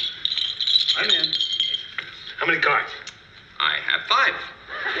 I'm in. How many cards? I have 5.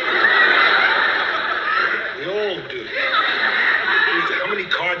 We all do. How many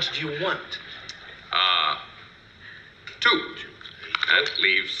cards do you want? 2. That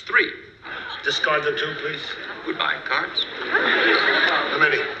leaves 3. Discard the 2, please. Goodbye, cards. How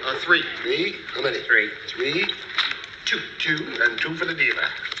many? 3. 3. How many? 3. 3. 2. 2. And 2 for the dealer.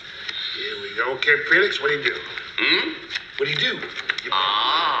 Here we go. Okay, Felix, what do you do? What do you do?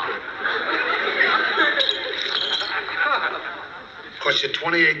 Cost you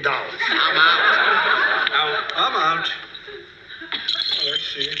 $28. I'm out. I'm out. Oh, let's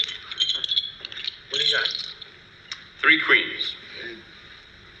see. What do you got? 3 queens.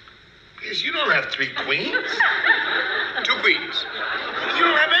 Yes, you don't have 3 queens. 2 queens. You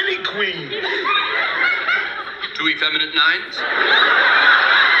don't have any queens. 2 effeminate 9s.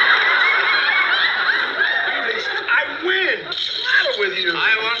 Felix, I win. What's the matter with you?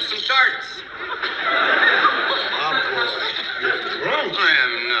 I want some tarts. Oh, boy. You're drunk. I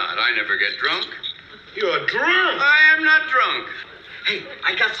am not. I never get drunk. You're drunk. I am not drunk. Hey,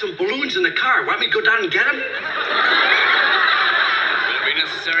 I got some balloons in the car. Want me to go down and get them? Will be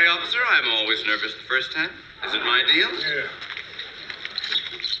necessary, officer. I'm always nervous the first time. Is it my deal? Yeah.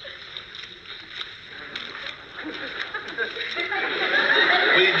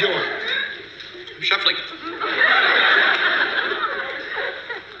 What are you doing? I'm shuffling.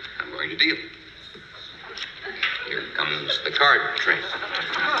 I'm going to deal. Here comes the card train.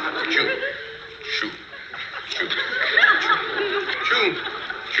 Choo, choo, choo, choo,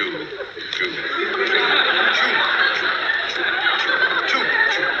 choo, choo, choo,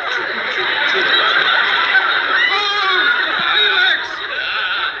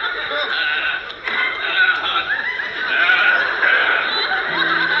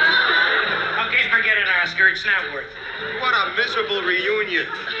 Okay, forget it, Oscar. It's not worth it. What a miserable reunion.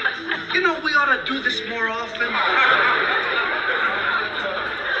 You know, we ought to do this more often.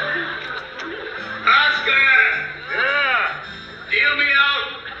 Oscar! Yeah. Deal me out!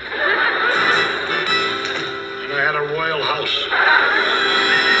 And I had a royal house.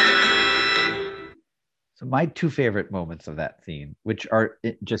 So my 2 favorite moments of that scene, which are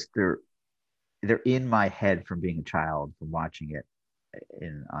just they're in my head from being a child, from watching it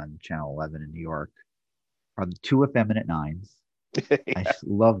on Channel 11 in New York, are the 2 effeminate 9s. Yeah. I just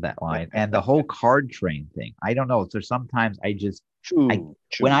love that line, and the whole card train thing. I don't know. So sometimes I just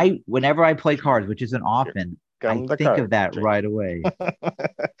whenever I play cards, which isn't often, I think of that right away.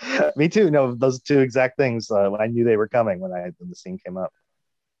 Me too. No, those 2 exact things. When I knew they were coming, when the scene came up.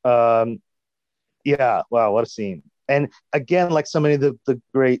 Yeah. Wow. What a scene. And again, like so many of the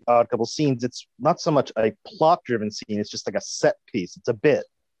great Odd Couple scenes, it's not so much a plot-driven scene. It's just like a set piece. It's a bit.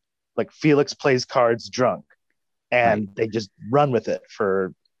 Like Felix plays cards drunk, and they just run with it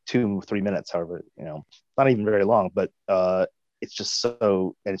for 2-3 minutes, however, not even very long, but it's just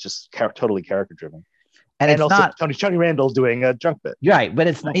so, and it's just totally character-driven. And it's also not Tony Randall doing a drunk bit. Right, but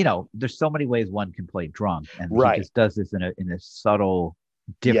it's there's so many ways one can play drunk, and he just does this in a subtle,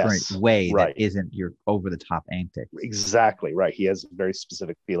 different way that isn't your over the top antics. Exactly right. He has a very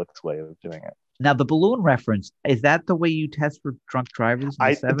specific Felix way of doing it. Now the balloon reference, is that the way you test for drunk drivers?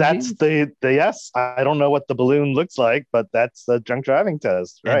 That's the yes. I don't know what the balloon looks like, but that's the drunk driving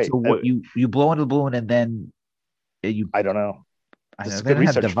test, right? And so what you blow into the balloon and then I don't know. This is a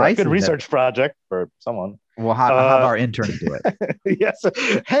good research project for someone. We'll have our interns do it. Yes.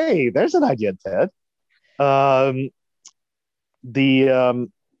 Hey, there's an idea, Ted. But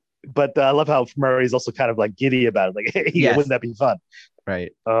I love how Murray's also kind of like giddy about it. Like, hey, wouldn't that be fun?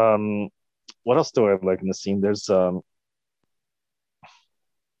 Right. What else do I like in the scene? There's well,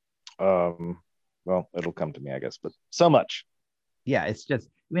 it'll come to me, I guess, but so much. Yeah, it's just,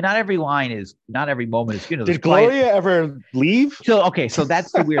 not every line is, not every moment is, Did Gloria ever leave? So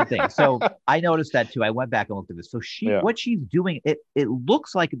that's the weird thing. So I noticed that too. I went back and looked at this. So what she's doing, it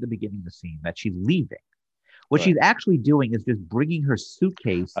looks like at the beginning of the scene that she's leaving. What she's actually doing is just bringing her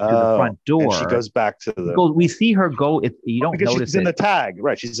suitcase to the front door. And she goes back to we see her go. You don't notice she's in the tag,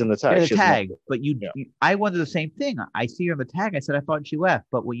 right? She's in the tag. Yeah, the tag. But I wondered the same thing. I see her in the tag. I said, I thought she left.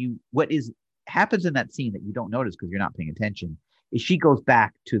 But what happens in that scene that you don't notice because you're not paying attention is she goes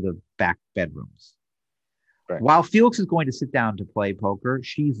back to the back bedrooms. Right. While Felix is going to sit down to play poker,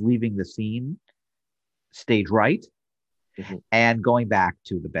 she's leaving the scene, stage right, and going back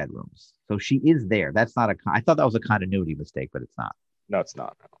to the bedrooms. So she is there. That's not I thought that was a continuity mistake, but it's not. No, it's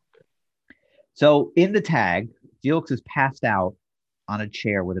not. No. Okay. So in the tag, Felix is passed out on a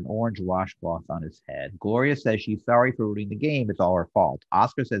chair with an orange washcloth on his head. Gloria says she's sorry for ruining the game. It's all her fault.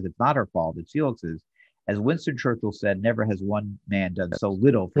 Oscar says it's not her fault. It's Felix's. As Winston Churchill said, never has one man done so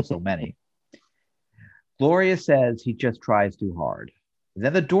little for so many. Gloria says he just tries too hard.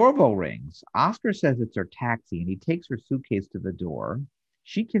 Then the doorbell rings. Oscar says it's her taxi, and he takes her suitcase to the door.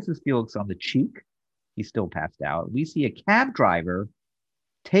 She kisses Felix on the cheek. He's still passed out. We see a cab driver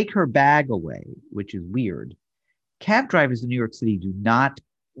take her bag away, which is weird. Cab drivers in New York City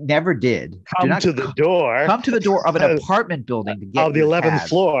never did. Come to the door of an apartment building to get the 11th cab.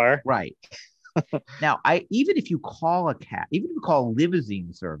 floor. Right. Now, even if you call a cab, even if you call a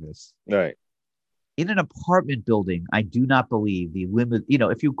limousine service, right, in an apartment building, I do not believe the limit.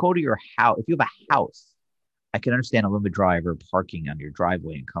 If you go to your house, if you have a house, I can understand a limo driver parking on your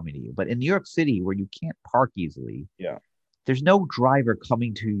driveway and coming to you. But in New York City, where you can't park easily, there's no driver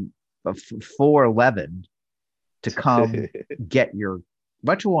coming to 411 to come get your,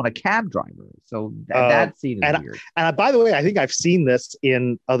 much alone a cab driver. So that scene is weird. And by the way, I think I've seen this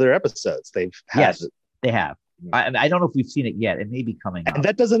in other episodes. They've had it. They have. I don't know if we've seen it yet. It may be coming up. And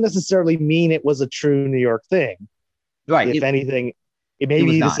that doesn't necessarily mean it was a true New York thing. Right. If anything, it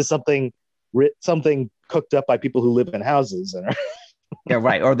maybe this is something cooked up by people who live in houses. Yeah,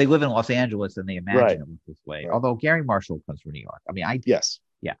 right. Or they live in Los Angeles and they imagine it this way. Right. Although Gary Marshall comes from New York. I mean, yes.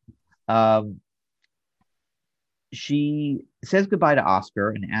 Yeah. She says goodbye to Oscar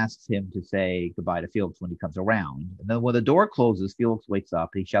and asks him to say goodbye to Felix when he comes around. And then when the door closes, Felix wakes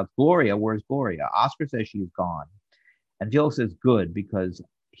up. He shouts, "Gloria, where's Gloria?" Oscar says she's gone. And Felix says good because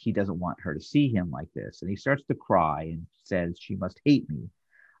he doesn't want her to see him like this. And he starts to cry and says she must hate me.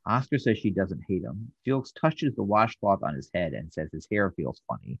 Oscar says she doesn't hate him. Felix touches the washcloth on his head and says his hair feels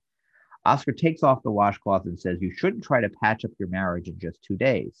funny. Oscar takes off the washcloth and says, "You shouldn't try to patch up your marriage in just 2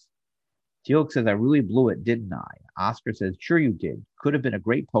 days." Felix says, "I really blew it, didn't I?" Oscar says, "Sure you did. Could have been a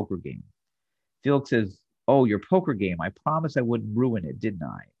great poker game." Felix says, "Oh, your poker game. I promised I wouldn't ruin it, didn't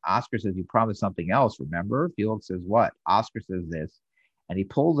I?" Oscar says, "You promised something else, remember?" Felix says, "What?" Oscar says this, and he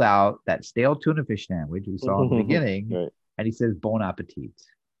pulls out that stale tuna fish sandwich we saw in the beginning, right. And he says, "Bon appetit."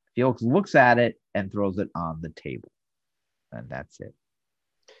 Felix looks at it and throws it on the table. And that's it.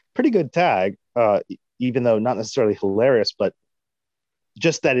 Pretty good tag, even though not necessarily hilarious, but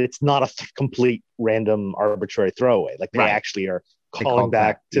just that it's not a complete random arbitrary throwaway. Like they actually are calling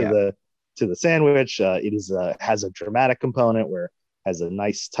back to the sandwich. It is has a dramatic component where it has a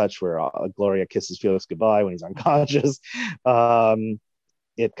nice touch where Gloria kisses Felix goodbye when he's unconscious.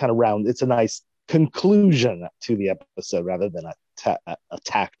 It kind of it's a nice conclusion to the episode rather than a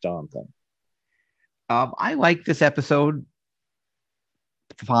tacked on thing. I like this episode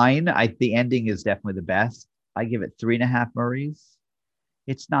fine. The ending is definitely the best. I give it 3.5 Murrays.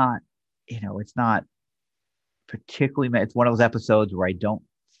 It's not particularly. It's one of those episodes where I don't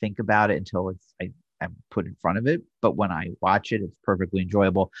think about it until I'm put in front of it. But when I watch it, it's perfectly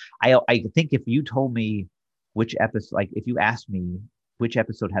enjoyable. I think if you told me which episode, like if you asked me which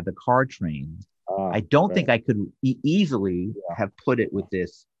episode had the car train, I don't think I could easily have put it with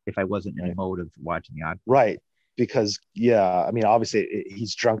this if I wasn't in a mode of watching the Odd. Right, because I mean, obviously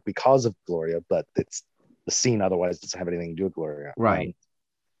he's drunk because of Gloria, but it's the scene otherwise doesn't have anything to do with Gloria. Right.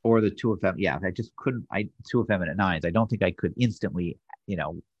 Or the two of them. Yeah, I just couldn't. Two Effeminate Nines. I don't think I could instantly,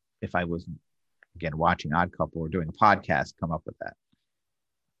 if I was again watching Odd Couple or doing a podcast, come up with that.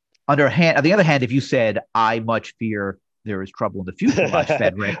 On the other hand, if you said, "I much fear there is trouble in the future," Rush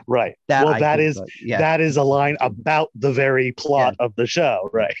Fedrick, right? That is a line about the very plot of the show,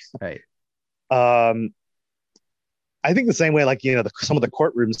 right? Right. I think the same way, like some of the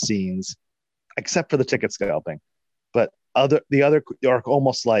courtroom scenes, except for the ticket scalping, but the other are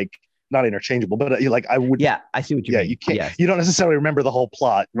almost like not interchangeable, but I would. Yeah, I see what you mean. You can't. Yes. You don't necessarily remember the whole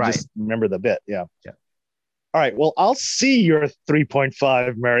plot. You just remember the bit. Yeah. Yeah. All right. Well, I'll see your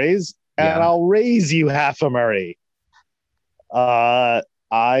 3.5 Murrays, and I'll raise you half a Murray. I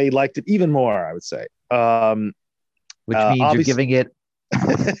liked it even more, I would say. Which means you're giving it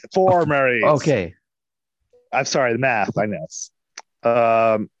 4 Murrays. Okay. I'm sorry, the math. I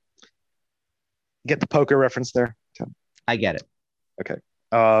know. Get the poker reference there? I get it. Okay.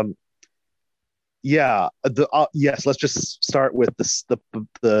 Yes, let's just start with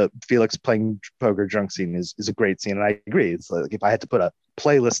the Felix playing poker drunk scene is a great scene, and I agree. It's like if I had to put a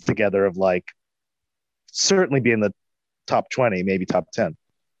playlist together of certainly be in the top 20, maybe top 10.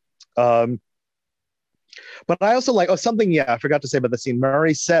 But I also like something. Yeah, I forgot to say about the scene.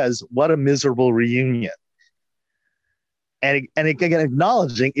 Murray says, "What a miserable reunion," and again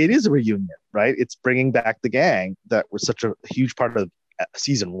acknowledging it is a reunion, right? It's bringing back the gang that was such a huge part of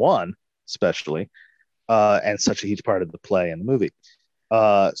season 1, especially, and such a huge part of the play and the movie.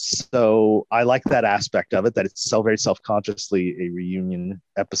 So I like that aspect of it, that it's so very self-consciously a reunion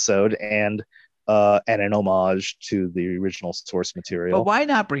episode and an homage to the original source material. But why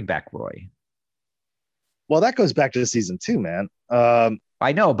not bring back Roy? Well, that goes back to season 2, man.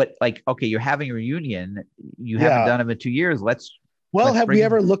 I know, but like, okay, you're having a reunion. You haven't done them in 2 years. Let's have we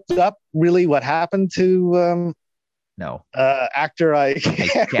ever looked up really what happened to no actor? I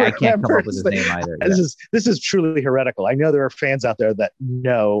can't come up with his name either. This is truly heretical. I know there are fans out there that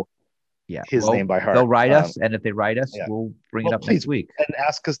know his name by heart. They'll write us, and if they write us, we'll bring it up next week and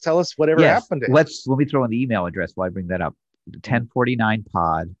ask us. Tell us whatever happened to him. Let me throw in the email address while I bring that up.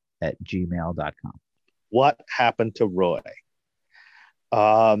 1049pod@gmail.com. What happened to Roy?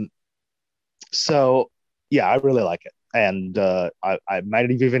 So yeah, I really like it, and I might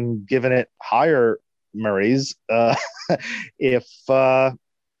have even given it higher Murray's if I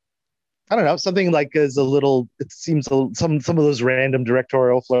don't know, something like is a little. It seems some of those random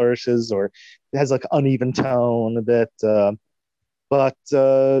directorial flourishes, or it has like uneven tone a bit, but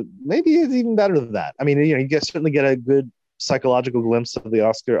maybe it's even better than that. I mean, you certainly get a good psychological glimpse of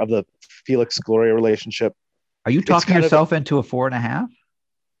the Felix Gloria relationship. Are you talking yourself into a 4.5?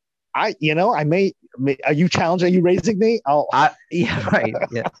 I may. Are you challenging? Are you raising me? Yeah, right.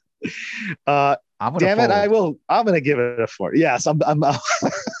 Yeah. Damn it! I will. I'm going to give it a 4. Yes, I'm I'm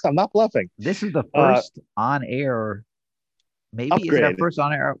not bluffing. This is the first on air. Maybe upgrade. Is it our first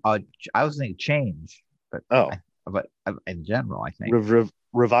on air? I was thinking change, but in general, I think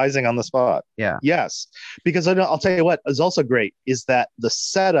revising on the spot. Yeah. Yes, because I'll tell you what is also great is that the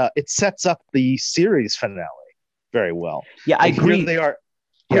setup. It sets up the series finale very well. Yeah, I agree. Here they are.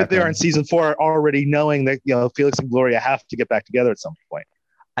 Here they are in season 4, already knowing that Felix and Gloria have to get back together at some point.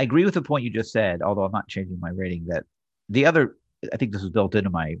 I agree with the point you just said, although I'm not changing my rating. That the other, I think this was built into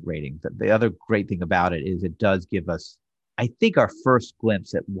my rating. That the other great thing about it is it does give us, I think, our first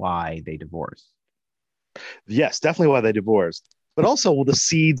glimpse at why they divorced. Yes, definitely why they divorced, but also the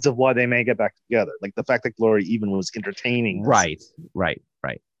seeds of why they may get back together. Like the fact that Gloria even was entertaining. Right.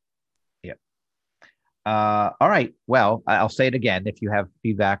 Yeah. All right. Well, I'll say it again. If you have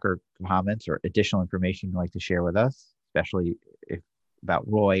feedback or comments or additional information you'd like to share with us, especially about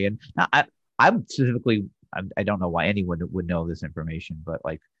Roy, and I'm specifically, I don't know why anyone would know this information, but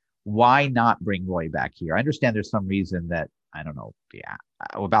like, why not bring Roy back here? I understand there's some reason that I don't know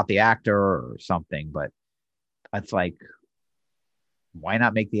about the actor or something, but it's like, why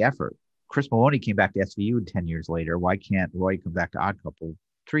not make the effort? Chris Maloney came back to SVU 10 years later. Why can't Roy come back to Odd Couple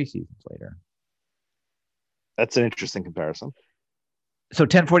 3 seasons later? That's an interesting comparison. So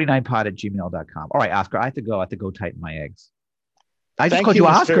 1049pod@gmail.com. All right, Oscar, I have to go tighten my eggs. I just called you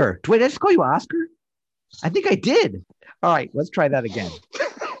Oscar. Wait, I just call you Oscar? I think I did. All right, let's try that again.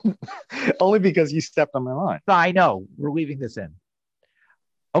 Only because you stepped on my line. I know. We're leaving this in.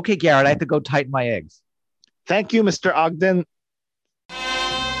 Okay, Garrett, I have to go tighten my eggs. Thank you, Mr. Ogden.